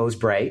child's pose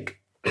break.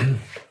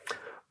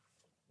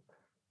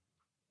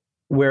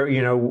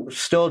 We're,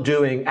 still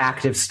doing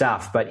active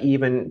stuff, but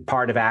even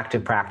part of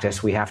active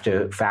practice, we have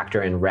to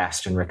factor in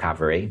rest and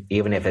recovery,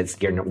 even if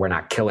we're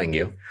not killing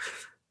you.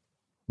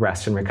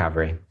 Rest and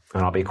recovery.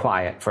 And I'll be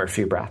quiet for a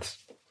few breaths.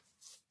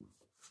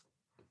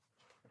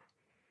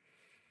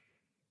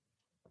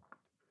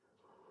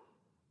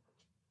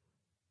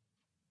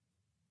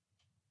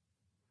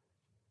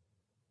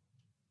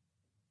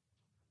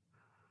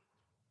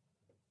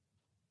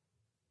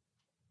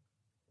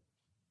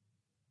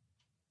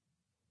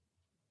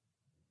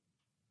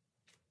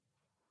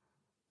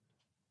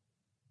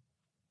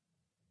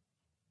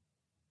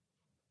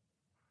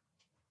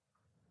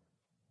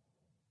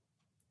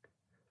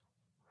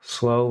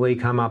 Slowly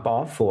come up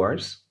all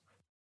fours.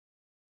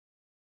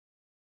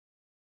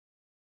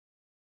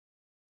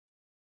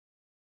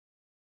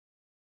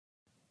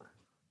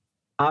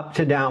 up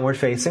to downward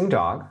facing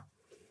dog.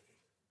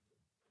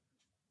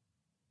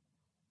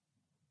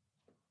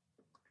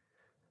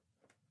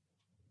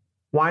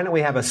 Why don't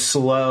we have a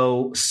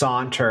slow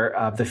saunter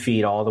of the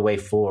feet all the way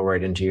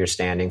forward into your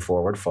standing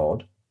forward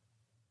fold,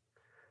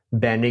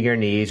 bending your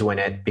knees when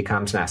it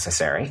becomes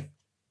necessary.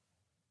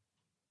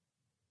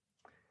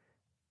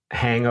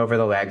 Hang over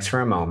the legs for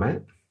a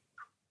moment,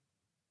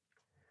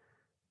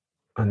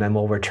 and then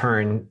we'll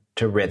return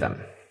to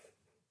rhythm.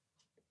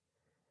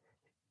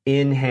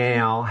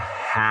 Inhale,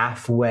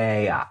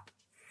 halfway up,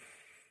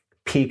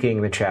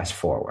 peaking the chest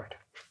forward.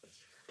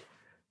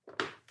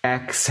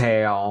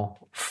 Exhale,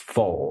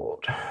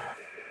 fold.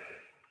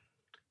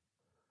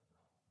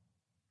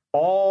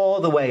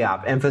 All the way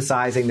up,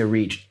 emphasizing the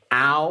reach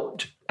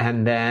out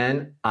and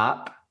then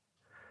up.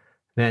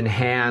 Then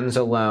hands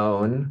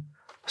alone,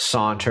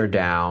 saunter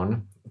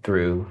down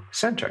through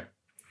center.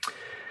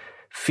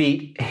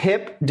 Feet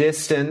hip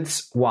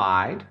distance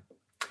wide.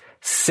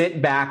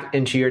 Sit back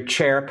into your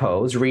chair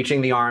pose,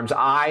 reaching the arms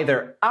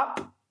either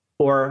up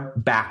or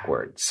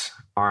backwards.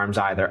 Arms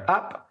either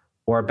up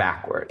or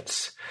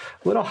backwards.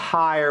 A little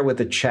higher with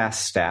the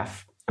chest,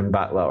 Steph, and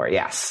butt lower.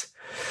 Yes.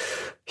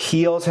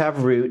 Heels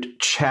have root,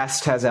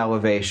 chest has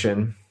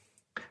elevation,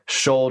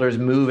 shoulders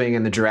moving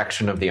in the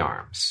direction of the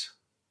arms.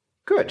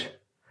 Good.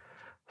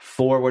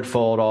 Forward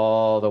fold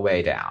all the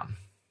way down.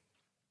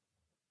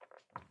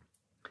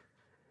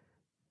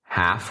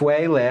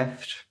 Halfway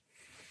lift.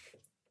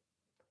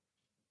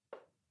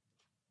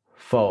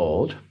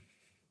 Fold.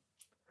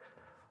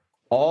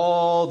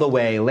 All the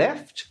way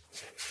lift.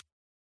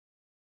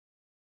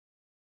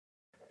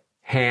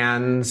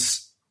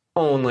 Hands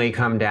only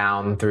come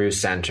down through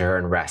center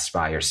and rest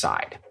by your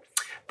side.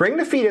 Bring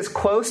the feet as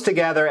close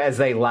together as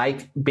they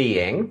like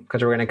being,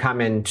 because we're going to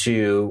come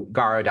into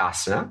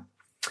Garudasana.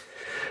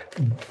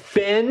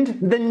 Bend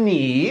the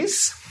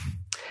knees,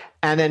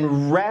 and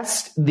then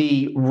rest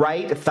the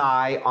right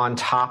thigh on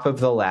top of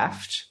the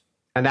left.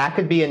 And that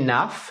could be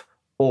enough,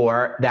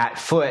 or that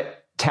foot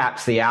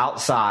taps the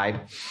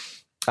outside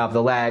of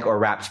the leg or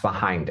wraps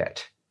behind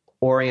it.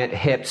 Orient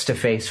hips to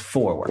face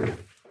forward.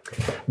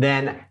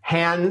 Then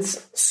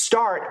hands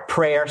start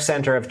prayer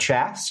center of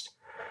chest,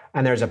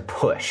 and there's a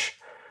push.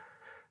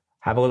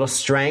 Have a little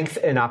strength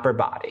in upper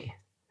body.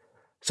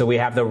 So we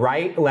have the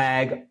right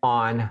leg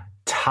on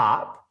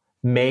top.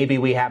 Maybe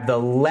we have the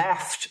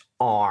left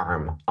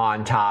arm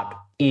on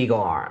top,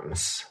 eagle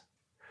arms.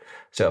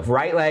 So if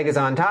right leg is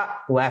on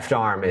top, left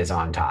arm is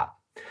on top.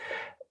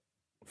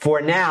 For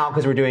now,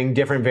 because we're doing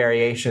different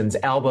variations,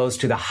 elbows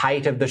to the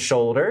height of the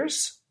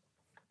shoulders.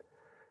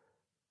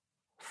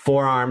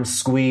 Forearms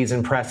squeeze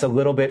and press a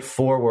little bit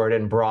forward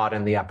and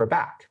broaden the upper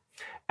back.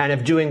 And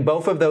if doing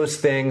both of those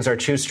things are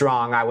too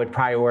strong, I would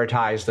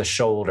prioritize the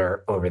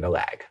shoulder over the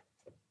leg.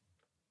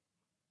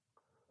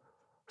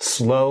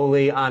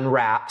 Slowly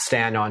unwrap,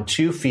 stand on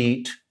 2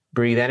 feet,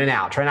 breathe in and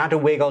out. Try not to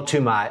wiggle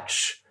too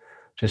much.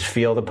 Just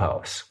feel the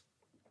pose.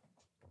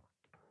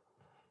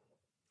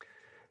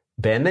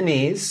 Bend the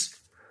knees.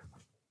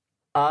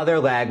 Other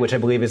leg, which I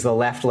believe is the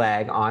left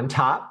leg, on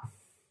top.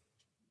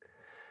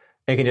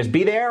 It can just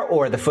be there,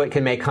 or the foot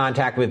can make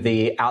contact with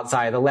the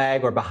outside of the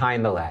leg or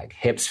behind the leg.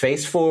 Hips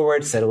face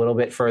forward, sit a little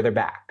bit further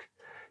back.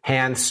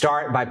 Hands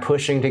start by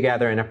pushing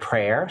together in a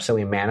prayer, so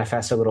we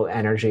manifest a little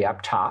energy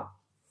up top.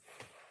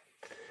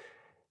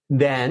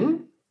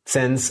 Then,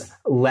 since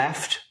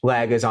left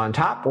leg is on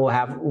top, we'll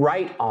have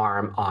right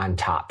arm on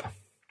top.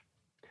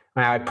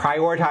 I would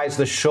prioritize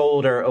the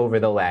shoulder over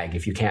the leg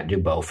if you can't do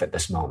both at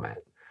this moment.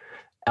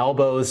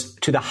 Elbows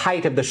to the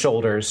height of the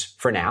shoulders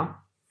for now.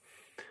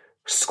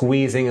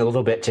 Squeezing a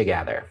little bit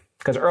together.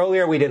 Because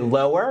earlier we did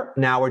lower,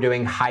 now we're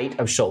doing height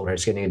of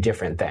shoulders, getting a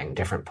different thing,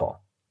 different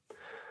pull.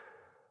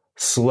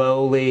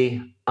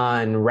 Slowly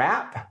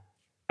unwrap,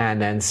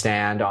 and then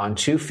stand on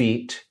 2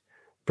 feet,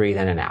 breathe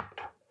in and out.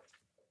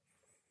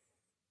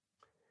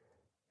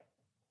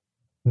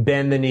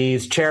 Bend the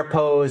knees, chair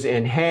pose,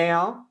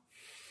 inhale.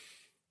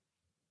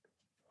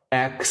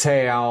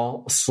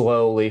 Exhale,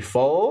 slowly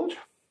fold.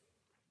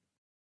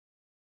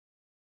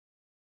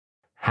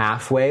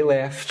 Halfway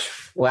lift.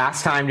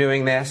 Last time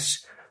doing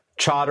this,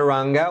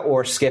 chaturanga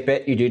or skip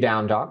it, you do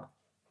down dog.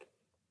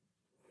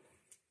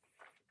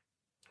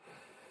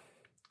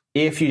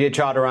 If you did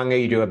chaturanga,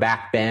 you do a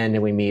back bend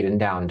and we meet in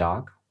down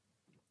dog.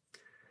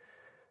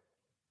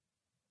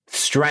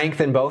 Strength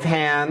in both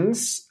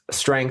hands,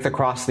 strength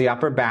across the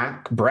upper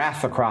back,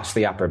 breath across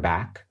the upper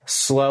back.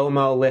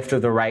 Slow-mo lift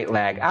of the right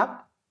leg up.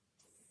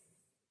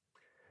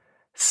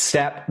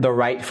 Step the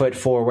right foot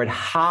forward,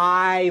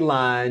 high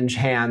lunge,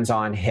 hands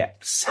on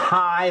hips.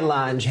 High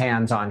lunge,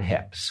 hands on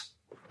hips.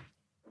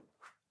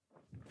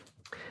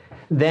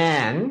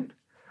 Then,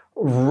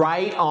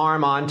 right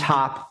arm on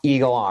top,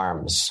 eagle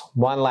arms.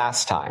 One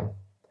last time.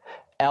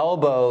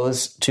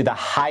 Elbows to the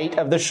height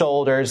of the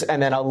shoulders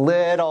and then a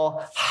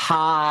little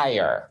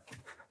higher.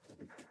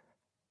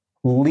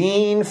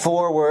 Lean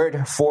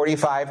forward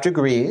 45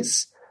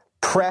 degrees.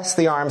 Press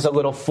the arms a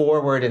little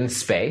forward in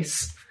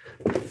space.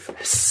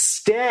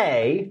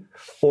 Stay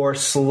or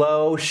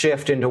slow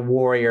shift into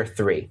warrior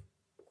 3.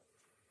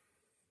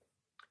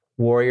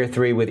 Warrior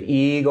 3 with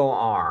eagle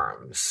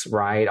arms,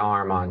 right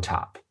arm on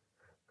top.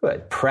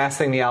 Good.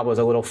 Pressing the elbows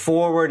a little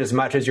forward as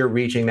much as you're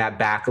reaching that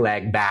back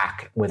leg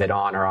back with it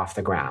on or off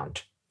the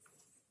ground.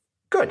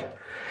 Good.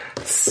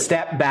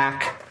 Step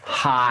back,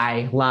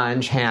 high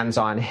lunge, hands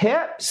on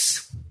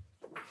hips.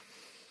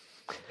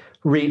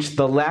 Reach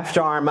the left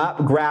arm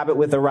up, grab it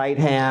with the right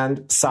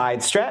hand,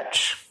 side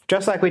stretch,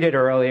 just like we did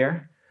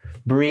earlier.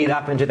 Breathe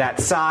up into that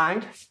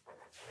side.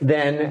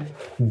 Then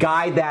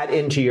guide that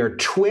into your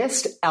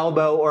twist,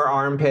 elbow or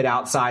armpit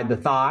outside the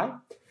thigh.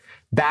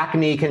 Back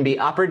knee can be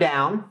up or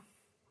down.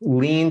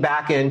 Lean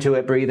back into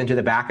it, breathe into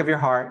the back of your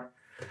heart.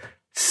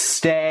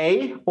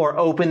 Stay or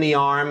open the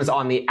arms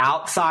on the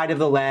outside of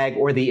the leg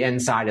or the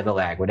inside of the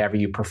leg, whatever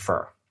you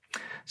prefer.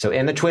 So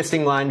in the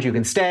twisting lunge, you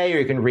can stay or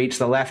you can reach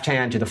the left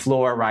hand to the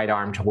floor, right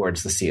arm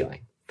towards the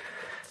ceiling.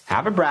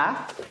 Have a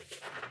breath.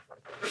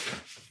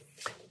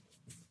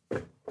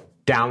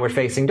 Downward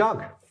facing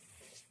dog.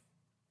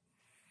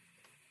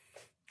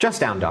 Just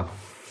down dog.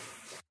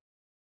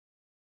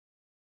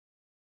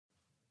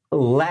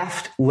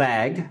 Left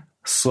leg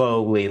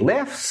slowly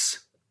lifts.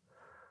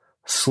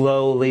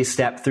 Slowly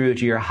step through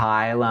to your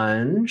high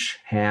lunge,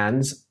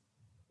 hands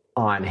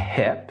on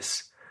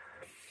hips.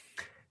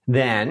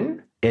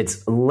 Then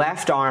it's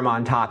left arm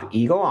on top,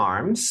 eagle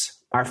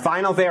arms. Our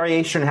final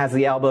variation has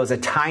the elbows a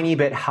tiny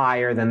bit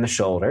higher than the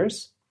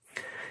shoulders.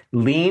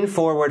 Lean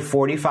forward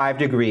 45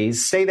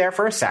 degrees. Stay there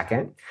for a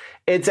second.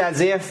 It's as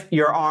if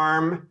your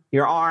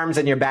arms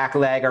and your back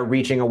leg are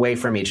reaching away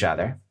from each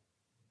other.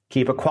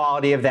 Keep a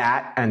quality of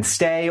that and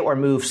stay or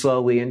move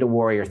slowly into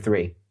Warrior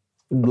 3.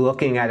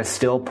 Looking at a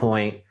still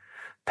point,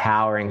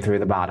 powering through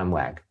the bottom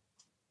leg.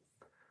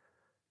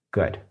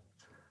 Good.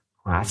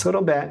 Last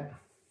little bit.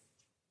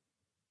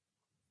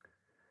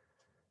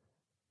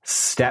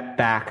 Step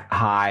back,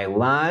 high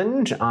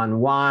lunge,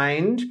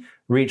 unwind.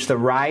 Reach the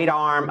right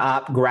arm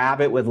up,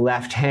 grab it with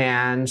left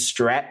hand,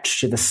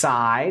 stretch to the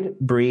side,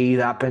 breathe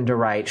up into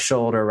right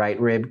shoulder, right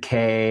rib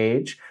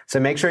cage. So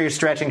make sure you're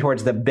stretching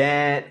towards the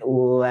bent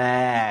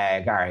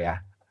leg, are you?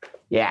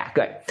 Yeah,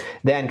 good.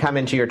 Then come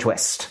into your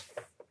twist.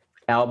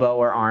 Elbow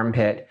or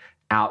armpit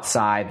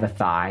outside the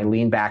thigh.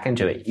 Lean back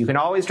into it. You can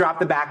always drop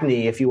the back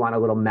knee if you want a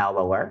little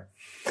mellower.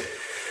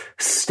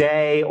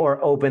 Stay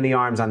or open the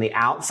arms on the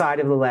outside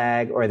of the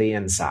leg or the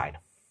inside.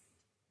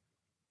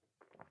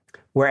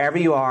 Wherever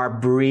you are,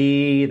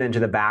 breathe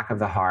into the back of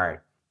the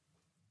heart.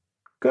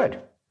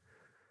 Good.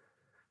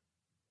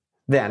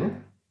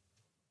 Then,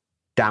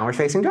 downward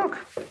facing dog.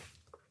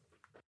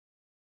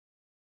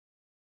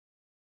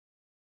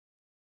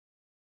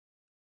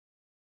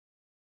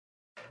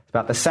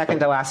 About the second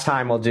to last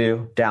time we'll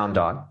do down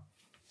dog.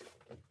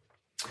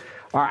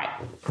 All right.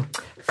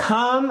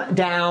 Come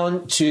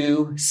down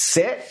to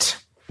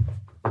sit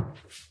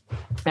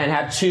and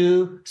have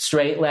two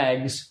straight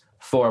legs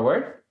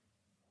forward.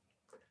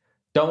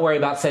 Don't worry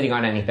about sitting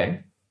on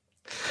anything.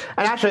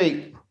 And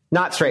actually,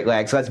 not straight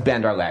legs. Let's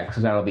bend our legs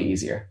because that'll be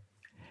easier.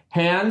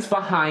 Hands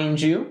behind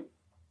you.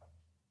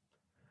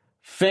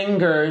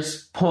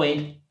 Fingers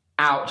point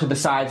out to the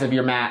sides of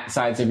your mat,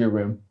 sides of your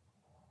room.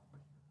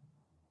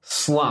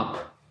 Slump.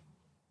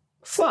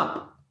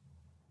 Slump.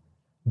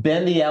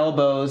 Bend the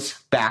elbows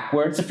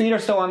backwards. The feet are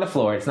still on the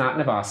floor. It's not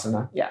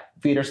Navasana. Yeah,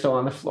 feet are still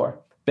on the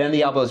floor. Bend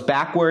the elbows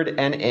backward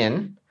and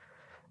in.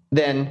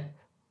 Then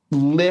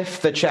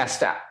lift the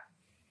chest up.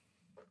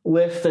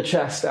 Lift the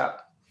chest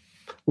up.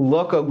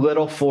 Look a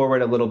little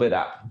forward, a little bit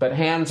up. But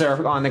hands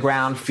are on the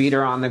ground, feet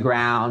are on the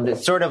ground.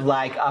 It's sort of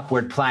like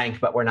upward plank,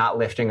 but we're not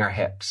lifting our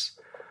hips.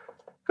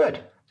 Good.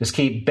 Just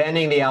keep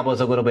bending the elbows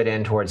a little bit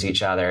in towards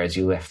each other as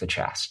you lift the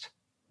chest.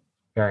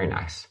 Very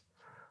nice.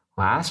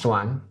 Last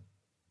one.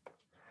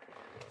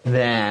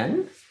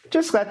 Then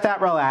just let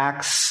that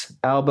relax.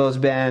 Elbows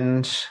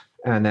bend,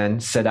 and then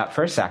sit up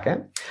for a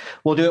second.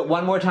 We'll do it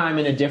one more time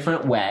in a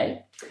different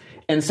way.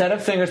 Instead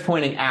of fingers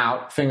pointing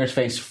out, fingers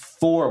face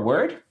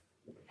forward.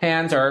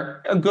 Hands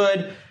are a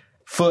good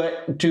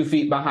foot, 2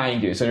 feet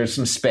behind you, so there's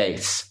some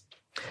space.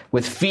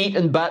 With feet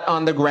and butt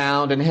on the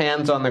ground and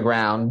hands on the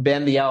ground,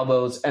 bend the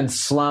elbows and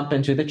slump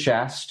into the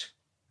chest.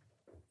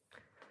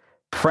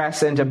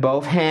 Press into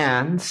both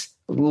hands.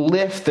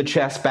 Lift the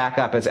chest back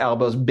up as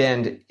elbows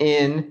bend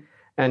in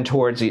and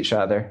towards each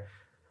other.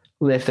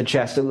 Lift the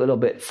chest a little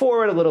bit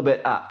forward, a little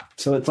bit up.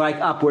 So it's like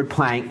upward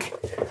plank.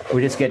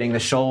 We're just getting the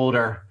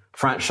shoulder,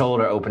 front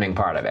shoulder opening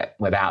part of it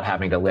without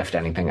having to lift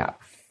anything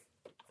up.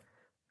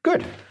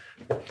 Good.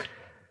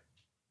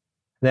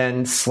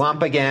 Then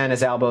slump again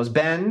as elbows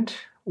bend.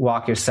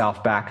 Walk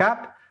yourself back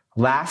up.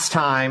 Last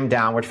time,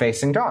 downward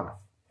facing dog.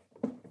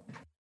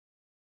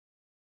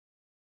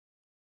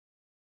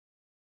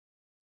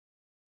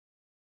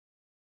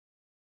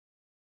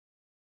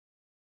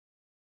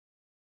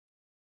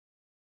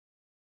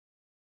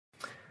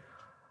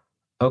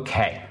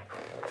 Okay.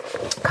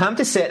 Come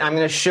to sit. I'm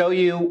going to show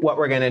you what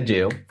we're going to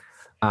do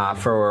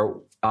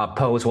for a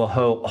pose we'll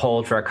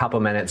hold for a couple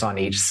minutes on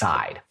each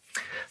side.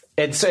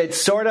 It's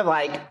sort of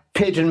like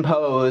pigeon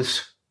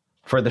pose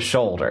for the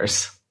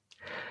shoulders.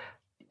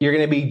 You're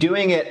going to be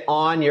doing it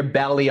on your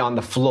belly on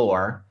the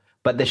floor,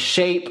 but the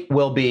shape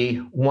will be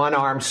one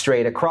arm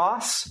straight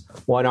across,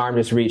 one arm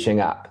just reaching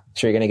up.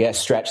 So you're going to get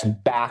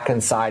stretched back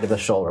and side of the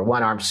shoulder.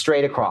 One arm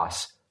straight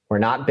across. We're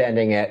not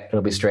bending it.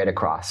 It'll be straight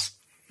across.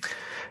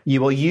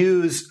 You will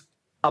use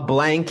a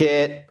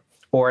blanket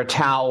or a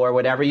towel or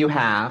whatever you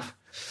have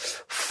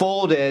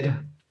folded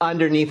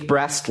underneath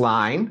breast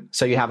line,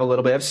 so you have a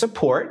little bit of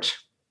support.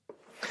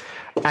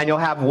 And you'll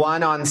have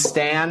one on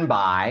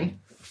standby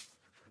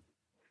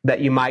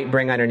that you might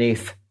bring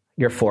underneath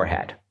your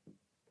forehead.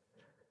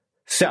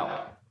 So,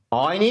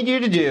 all I need you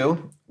to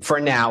do for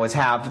now is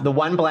have the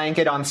one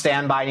blanket on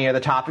standby near the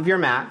top of your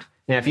mat.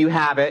 And if you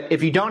have it,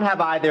 if you don't have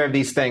either of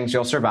these things,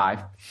 you'll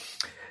survive.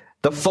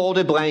 The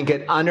folded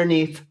blanket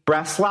underneath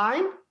breast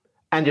line,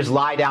 and just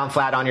lie down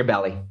flat on your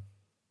belly.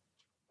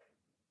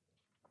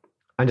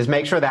 And just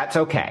make sure that's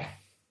okay.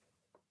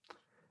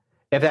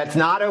 If that's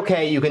not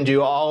okay, you can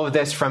do all of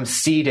this from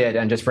seated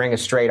and just bring a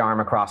straight arm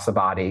across the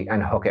body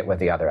and hook it with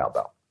the other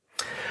elbow.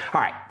 All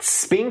right,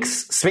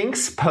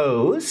 Sphinx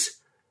pose.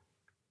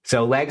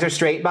 So legs are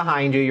straight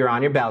behind you, you're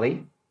on your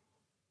belly.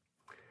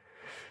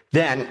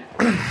 Then,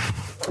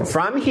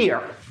 from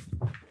here,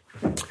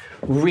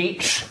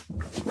 reach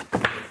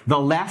the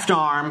left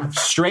arm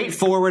straight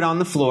forward on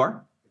the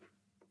floor,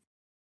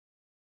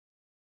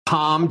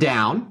 palm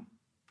down.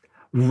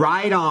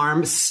 Right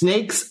arm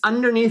snakes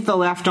underneath the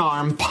left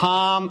arm,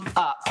 palm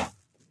up.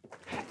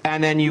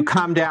 And then you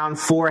come down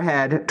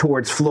forehead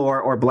towards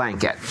floor or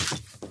blanket.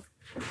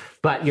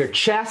 But your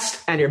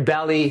chest and your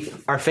belly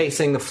are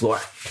facing the floor.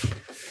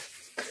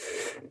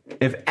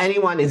 If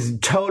anyone is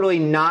totally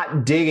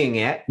not digging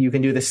it, you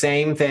can do the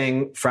same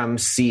thing from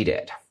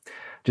seated.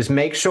 Just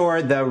make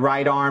sure the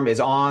right arm is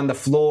on the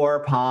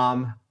floor,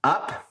 palm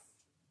up.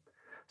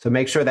 So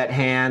make sure that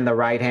hand, the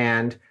right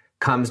hand,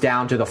 comes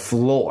down to the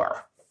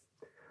floor.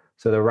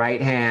 So the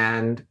right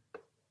hand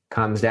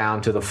comes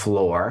down to the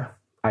floor.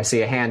 I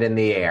see a hand in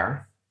the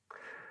air.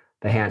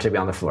 The hand should be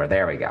on the floor.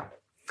 There we go.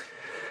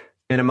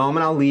 In a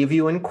moment, I'll leave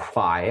you in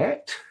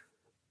quiet.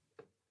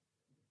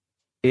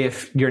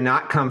 If you're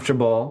not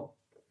comfortable,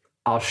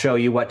 I'll show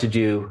you what to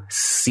do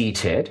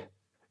seated,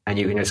 and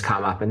you can just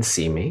come up and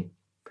see me.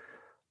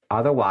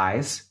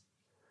 Otherwise,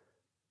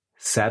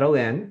 settle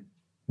in.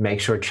 Make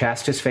sure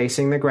chest is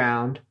facing the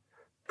ground.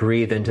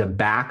 Breathe into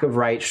back of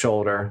right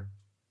shoulder,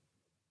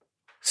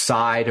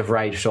 side of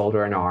right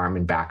shoulder and arm,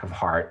 and back of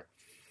heart.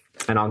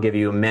 And I'll give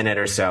you a minute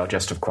or so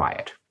just of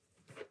quiet.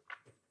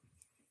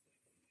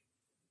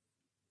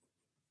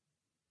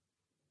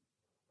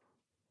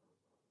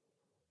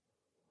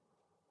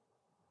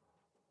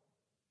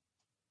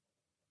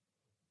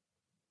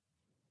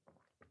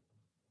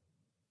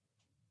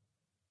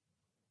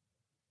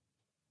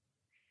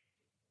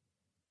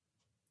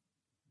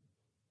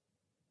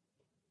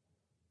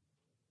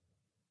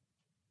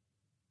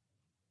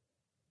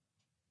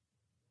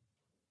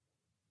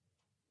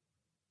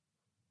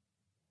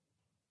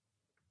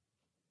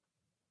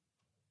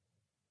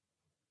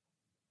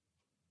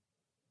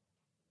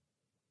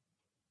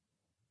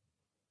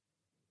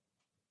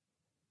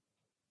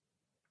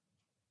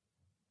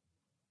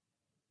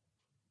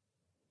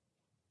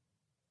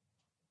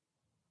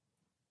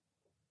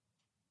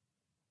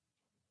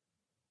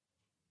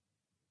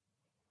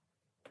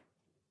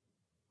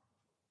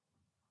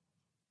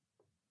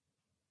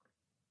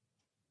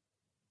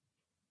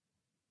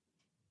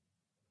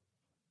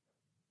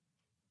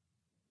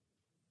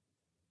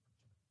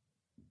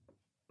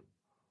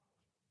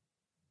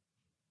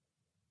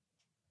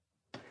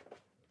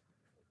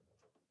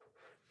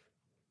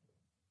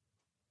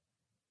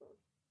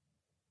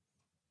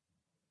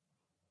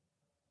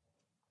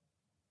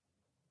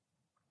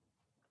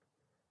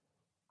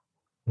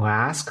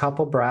 Last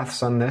couple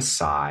breaths on this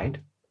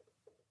side.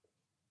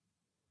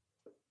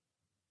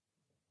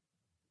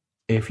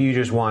 If you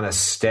just want to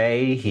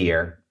stay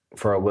here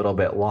for a little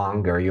bit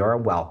longer, you're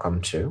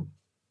welcome to.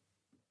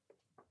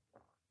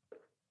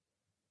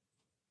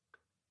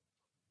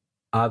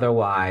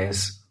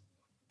 Otherwise,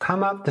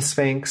 come up the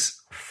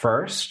Sphinx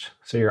first,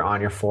 so you're on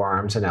your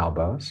forearms and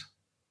elbows,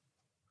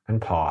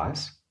 and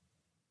pause.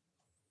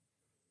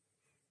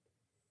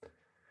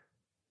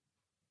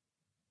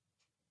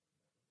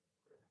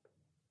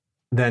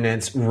 Then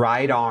it's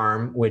right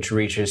arm, which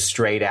reaches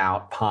straight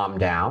out, palm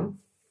down.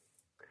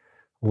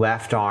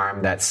 Left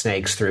arm that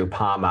snakes through,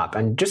 palm up.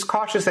 And just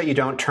cautious that you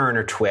don't turn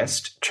or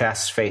twist.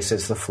 Chest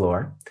faces the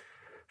floor.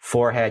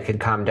 Forehead can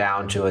come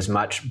down to as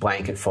much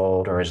blanket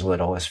fold or as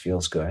little as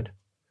feels good.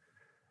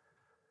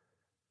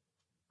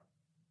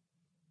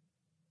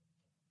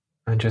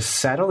 And just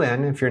settle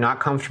in. If you're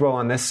not comfortable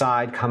on this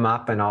side, come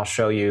up and I'll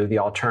show you the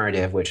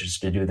alternative, which is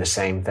to do the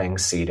same thing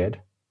seated.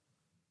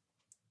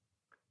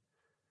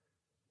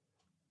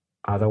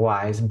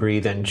 Otherwise,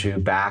 breathe into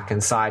back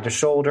and side of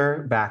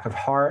shoulder, back of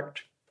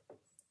heart.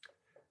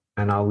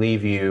 And I'll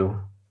leave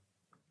you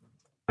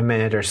a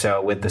minute or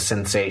so with the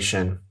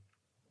sensation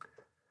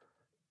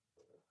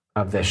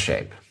of this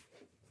shape.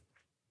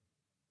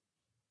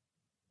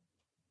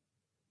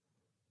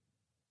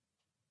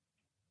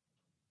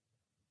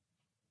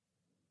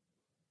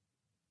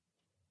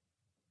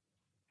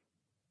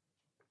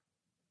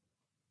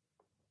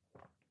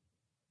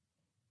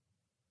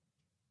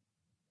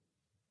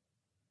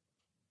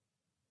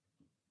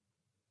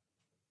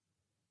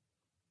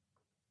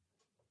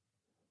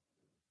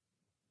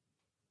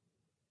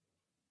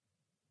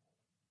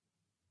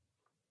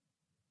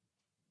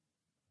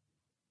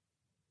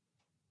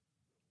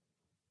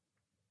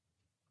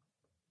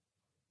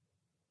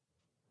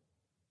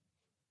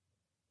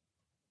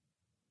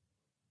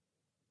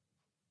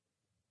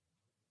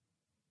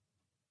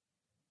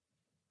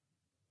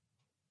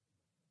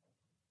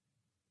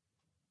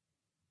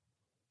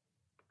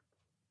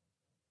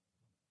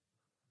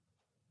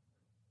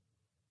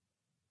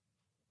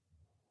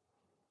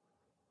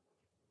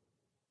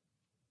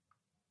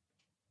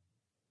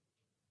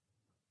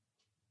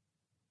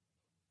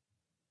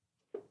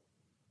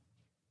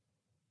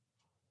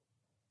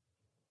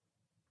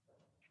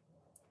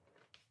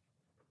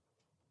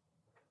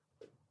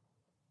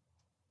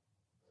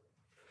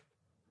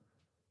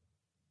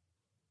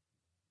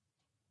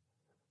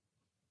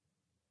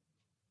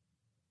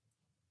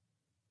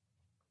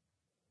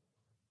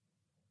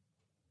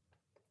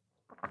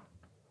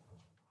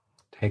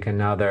 Take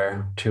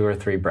another 2 or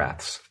 3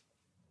 breaths.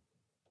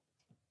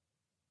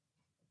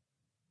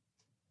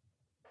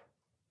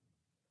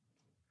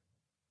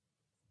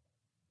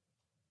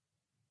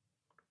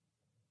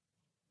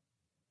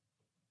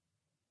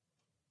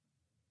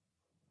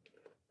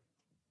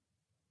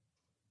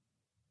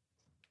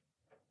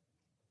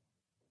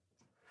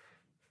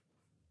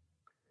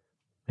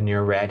 When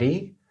you're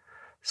ready,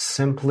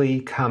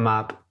 simply come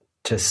up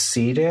to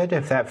seated.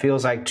 If that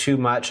feels like too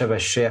much of a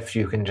shift,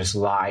 you can just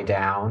lie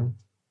down,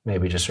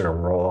 maybe just sort of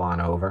roll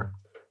on over,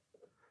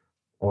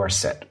 or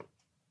sit.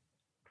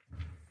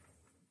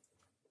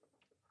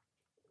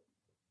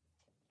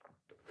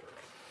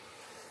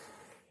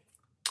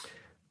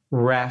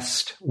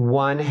 Rest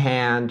one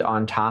hand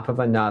on top of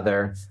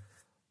another,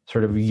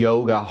 sort of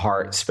yoga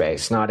heart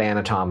space, not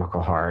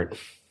anatomical heart,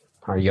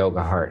 our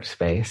yoga heart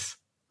space,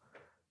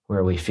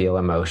 where we feel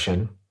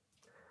emotion.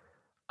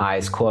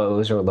 Eyes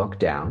closed or look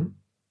down.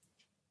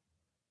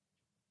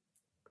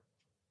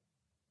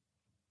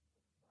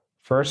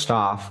 First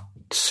off,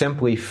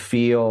 simply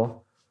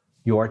feel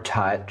your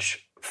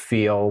touch,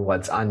 feel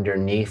what's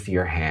underneath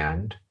your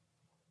hand,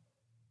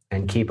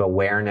 and keep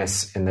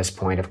awareness in this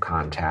point of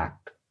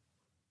contact.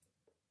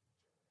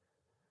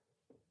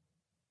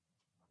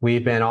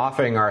 We've been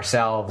offering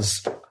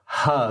ourselves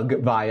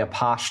hug via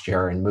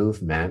posture and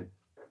movement.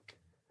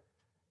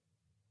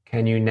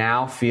 Can you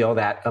now feel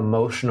that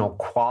emotional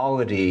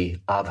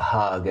quality of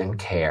hug and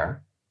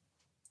care?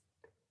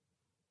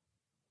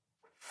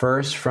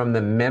 First, from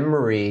the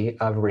memory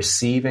of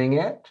receiving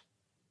it,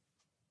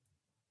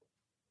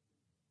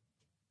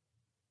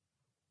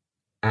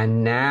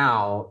 and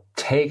now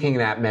taking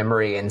that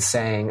memory and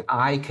saying,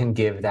 I can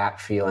give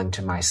that feeling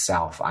to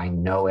myself. I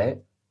know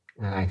it,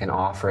 and I can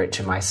offer it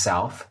to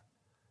myself.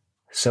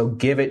 So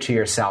give it to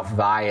yourself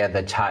via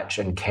the touch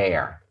and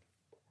care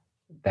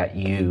that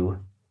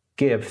you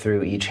give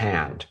through each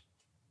hand.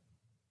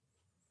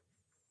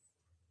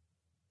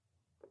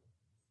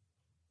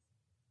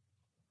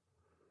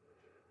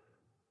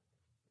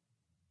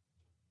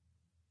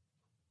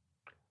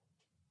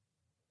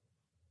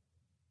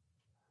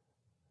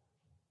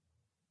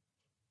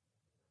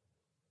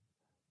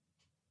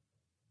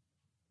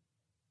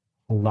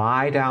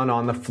 Lie down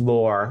on the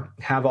floor.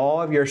 Have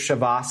all of your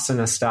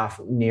Shavasana stuff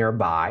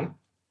nearby.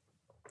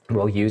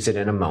 We'll use it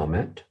in a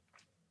moment.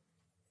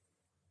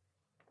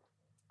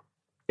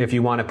 If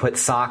you want to put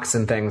socks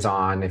and things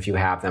on, if you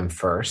have them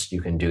first,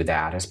 you can do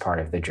that as part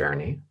of the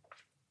journey.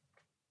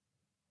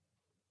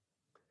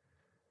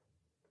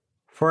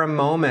 For a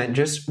moment,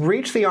 just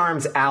reach the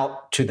arms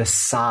out to the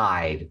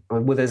side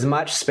with as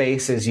much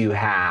space as you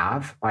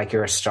have, like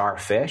you're a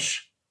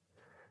starfish.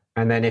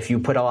 And then if you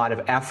put a lot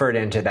of effort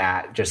into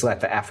that, just let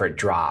the effort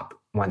drop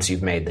once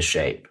you've made the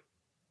shape.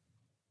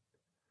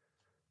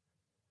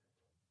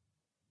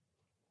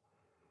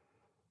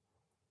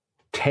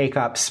 Take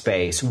up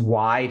space,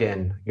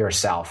 widen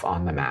yourself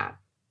on the mat.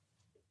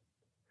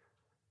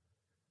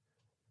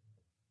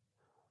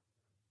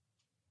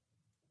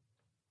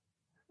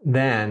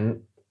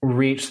 Then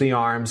reach the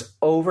arms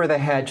over the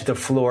head to the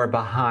floor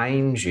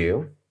behind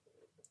you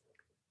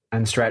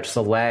and stretch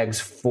the legs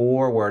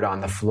forward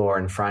on the floor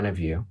in front of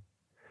you.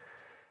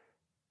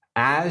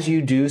 As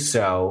you do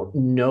so,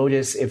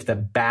 notice if the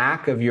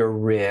back of your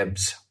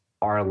ribs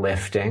are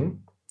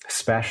lifting,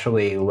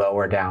 especially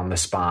lower down the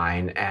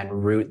spine,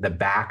 and root the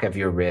back of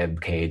your rib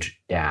cage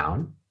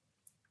down,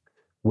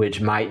 which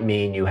might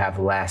mean you have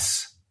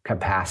less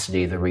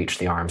capacity to reach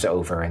the arms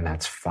over, and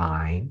that's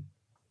fine.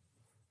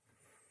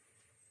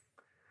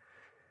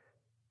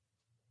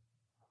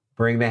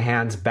 Bring the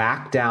hands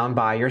back down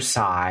by your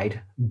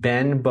side,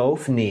 bend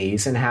both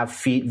knees, and have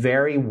feet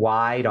very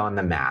wide on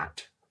the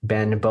mat.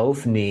 Bend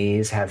both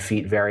knees, have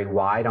feet very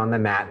wide on the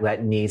mat,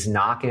 let knees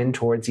knock in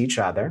towards each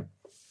other.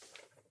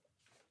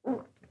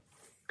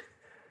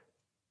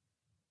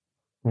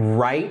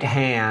 Right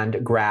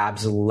hand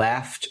grabs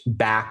left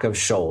back of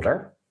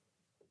shoulder,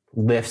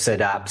 lifts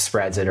it up,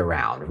 spreads it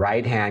around.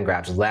 Right hand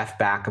grabs left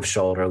back of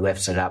shoulder,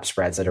 lifts it up,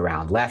 spreads it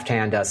around. Left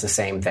hand does the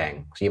same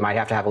thing. So you might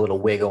have to have a little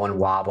wiggle and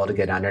wobble to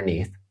get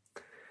underneath.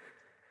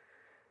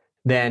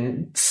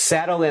 Then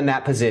settle in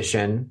that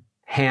position.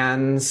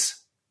 Hands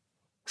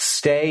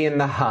stay in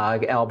the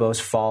hug, elbows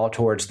fall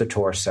towards the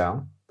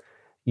torso.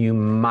 You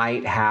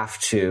might have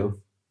to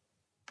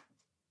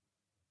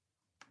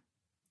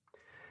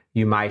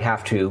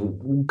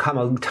come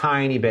a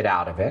tiny bit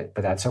out of it,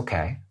 but that's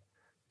okay.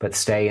 But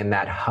stay in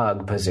that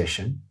hug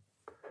position.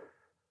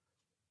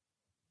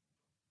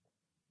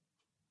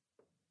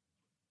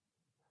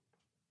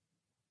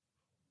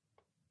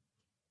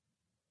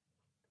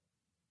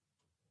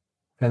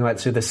 Then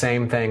let's do the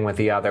same thing with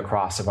the other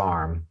cross of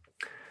arm.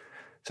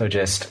 So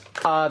just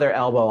other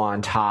elbow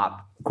on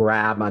top,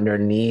 grab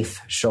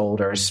underneath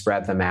shoulders,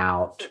 spread them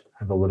out,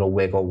 have a little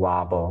wiggle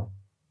wobble.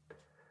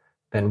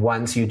 Then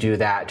once you do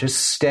that, just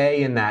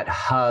stay in that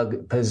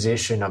hug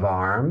position of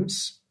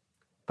arms,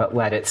 but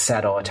let it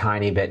settle a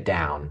tiny bit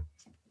down.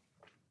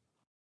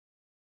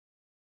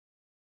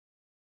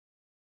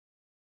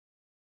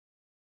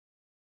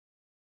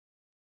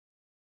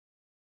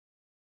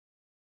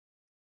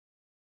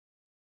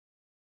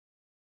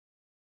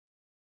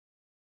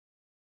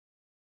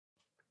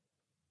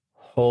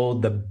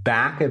 Hold the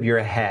back of your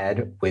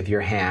head with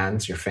your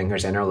hands, your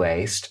fingers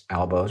interlaced,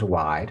 elbows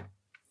wide.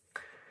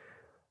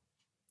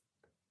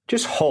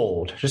 Just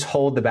hold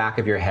the back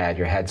of your head.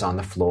 Your head's on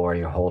the floor,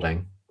 you're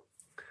holding.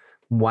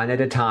 One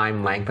at a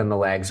time, lengthen the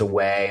legs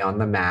away on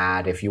the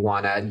mat. If you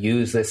want to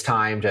use this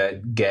time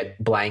to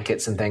get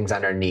blankets and things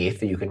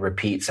underneath, you can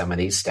repeat some of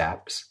these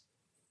steps.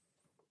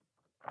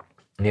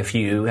 And if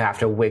you have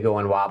to wiggle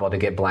and wobble to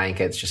get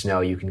blankets, just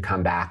know you can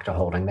come back to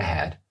holding the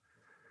head.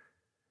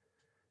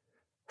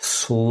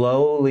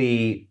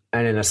 Slowly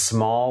and in a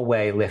small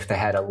way, lift the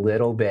head a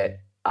little bit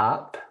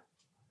up,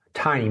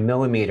 tiny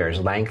millimeters,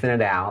 lengthen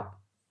it out.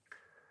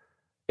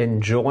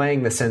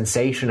 Enjoying the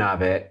sensation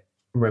of it,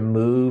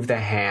 remove the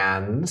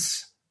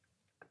hands.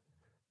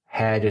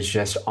 Head is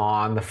just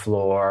on the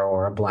floor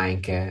or a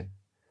blanket.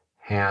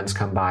 Hands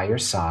come by your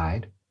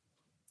side.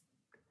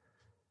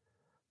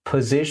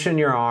 Position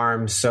your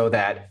arms so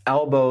that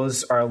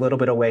elbows are a little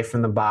bit away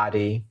from the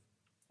body.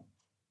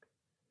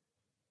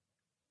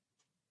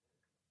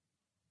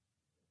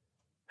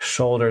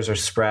 Shoulders are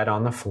spread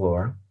on the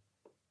floor.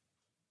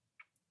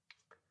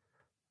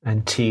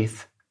 And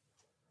teeth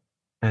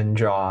and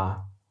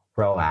jaw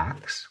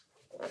relax.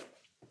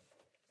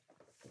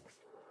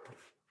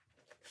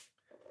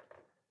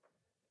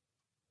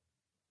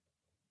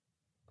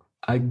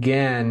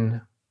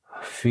 Again,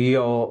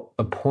 feel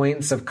the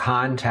points of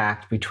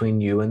contact between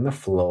you and the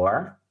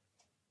floor.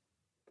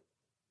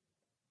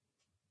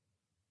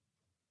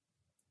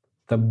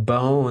 The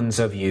bones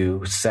of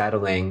you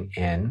settling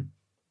in,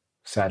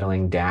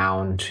 settling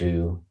down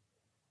to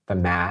the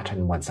mat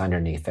and what's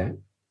underneath it.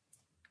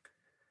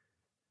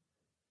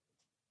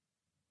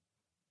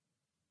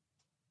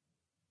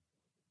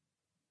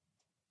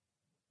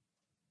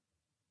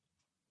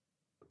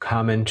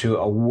 Come into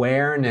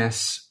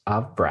awareness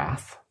of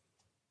breath.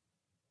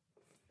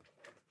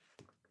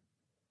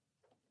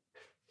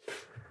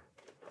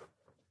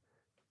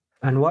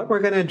 And what we're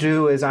going to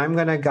do is I'm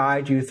going to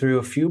guide you through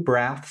a few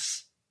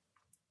breaths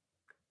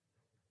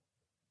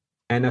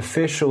and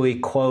officially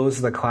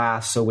close the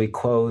class so we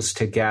close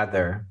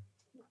together.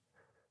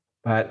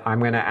 But I'm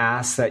going to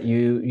ask that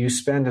you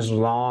spend as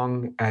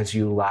long as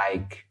you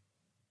like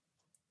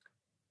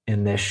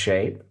in this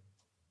shape.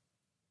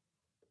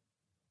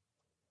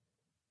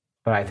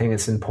 But I think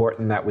it's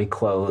important that we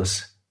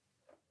close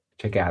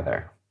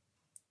together.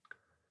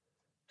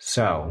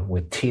 So,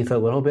 with teeth a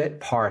little bit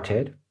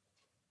parted,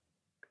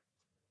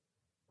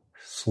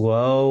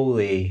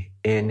 slowly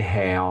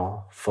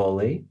inhale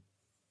fully.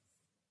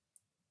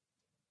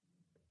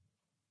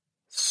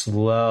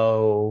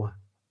 Slow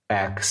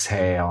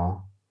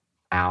exhale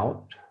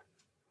out.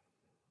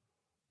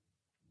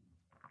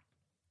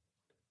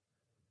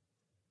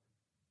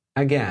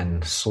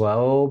 Again,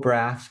 slow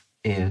breath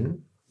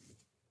in.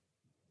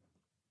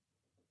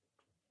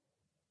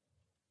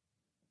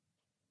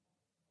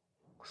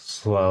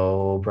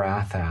 Slow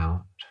breath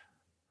out.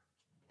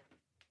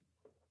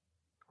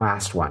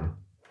 Last one.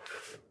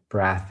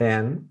 Breath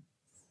in.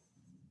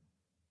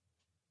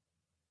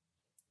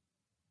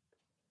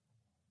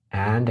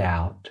 And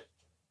out.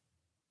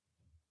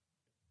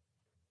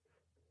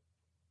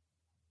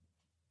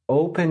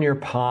 Open your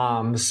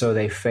palms so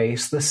they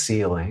face the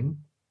ceiling.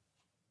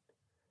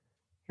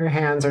 Your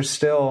hands are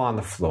still on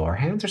the floor.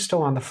 Hands are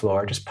still on the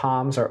floor, just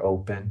palms are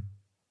open.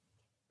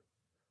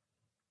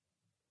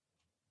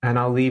 And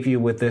I'll leave you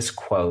with this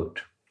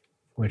quote,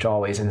 which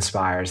always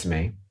inspires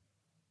me.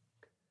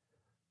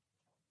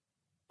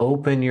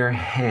 Open your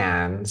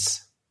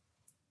hands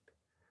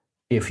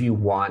if you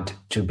want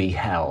to be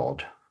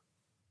held.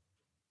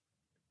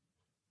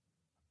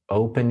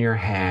 Open your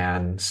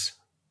hands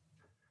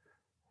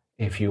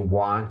if you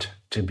want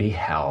to be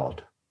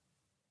held.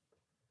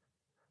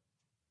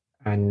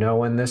 And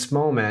know in this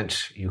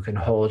moment you can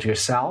hold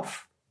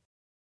yourself,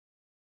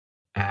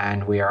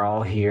 and we are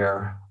all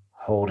here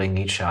holding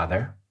each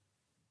other.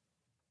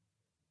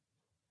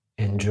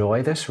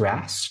 Enjoy this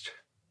rest.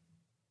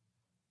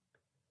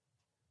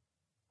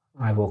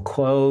 I will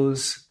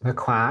close the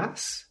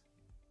class,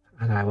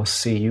 and I will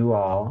see you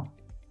all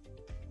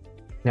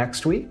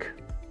next week,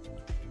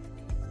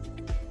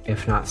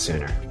 if not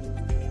sooner.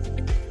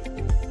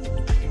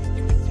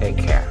 Take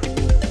care.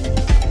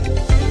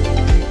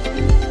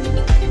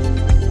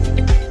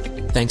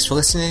 Thanks for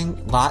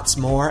listening. Lots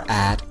more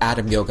at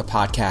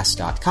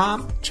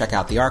adamyogapodcast.com. Check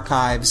out the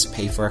archives,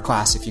 pay for a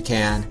class if you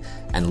can,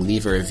 and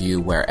leave a review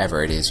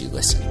wherever it is you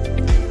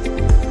listen.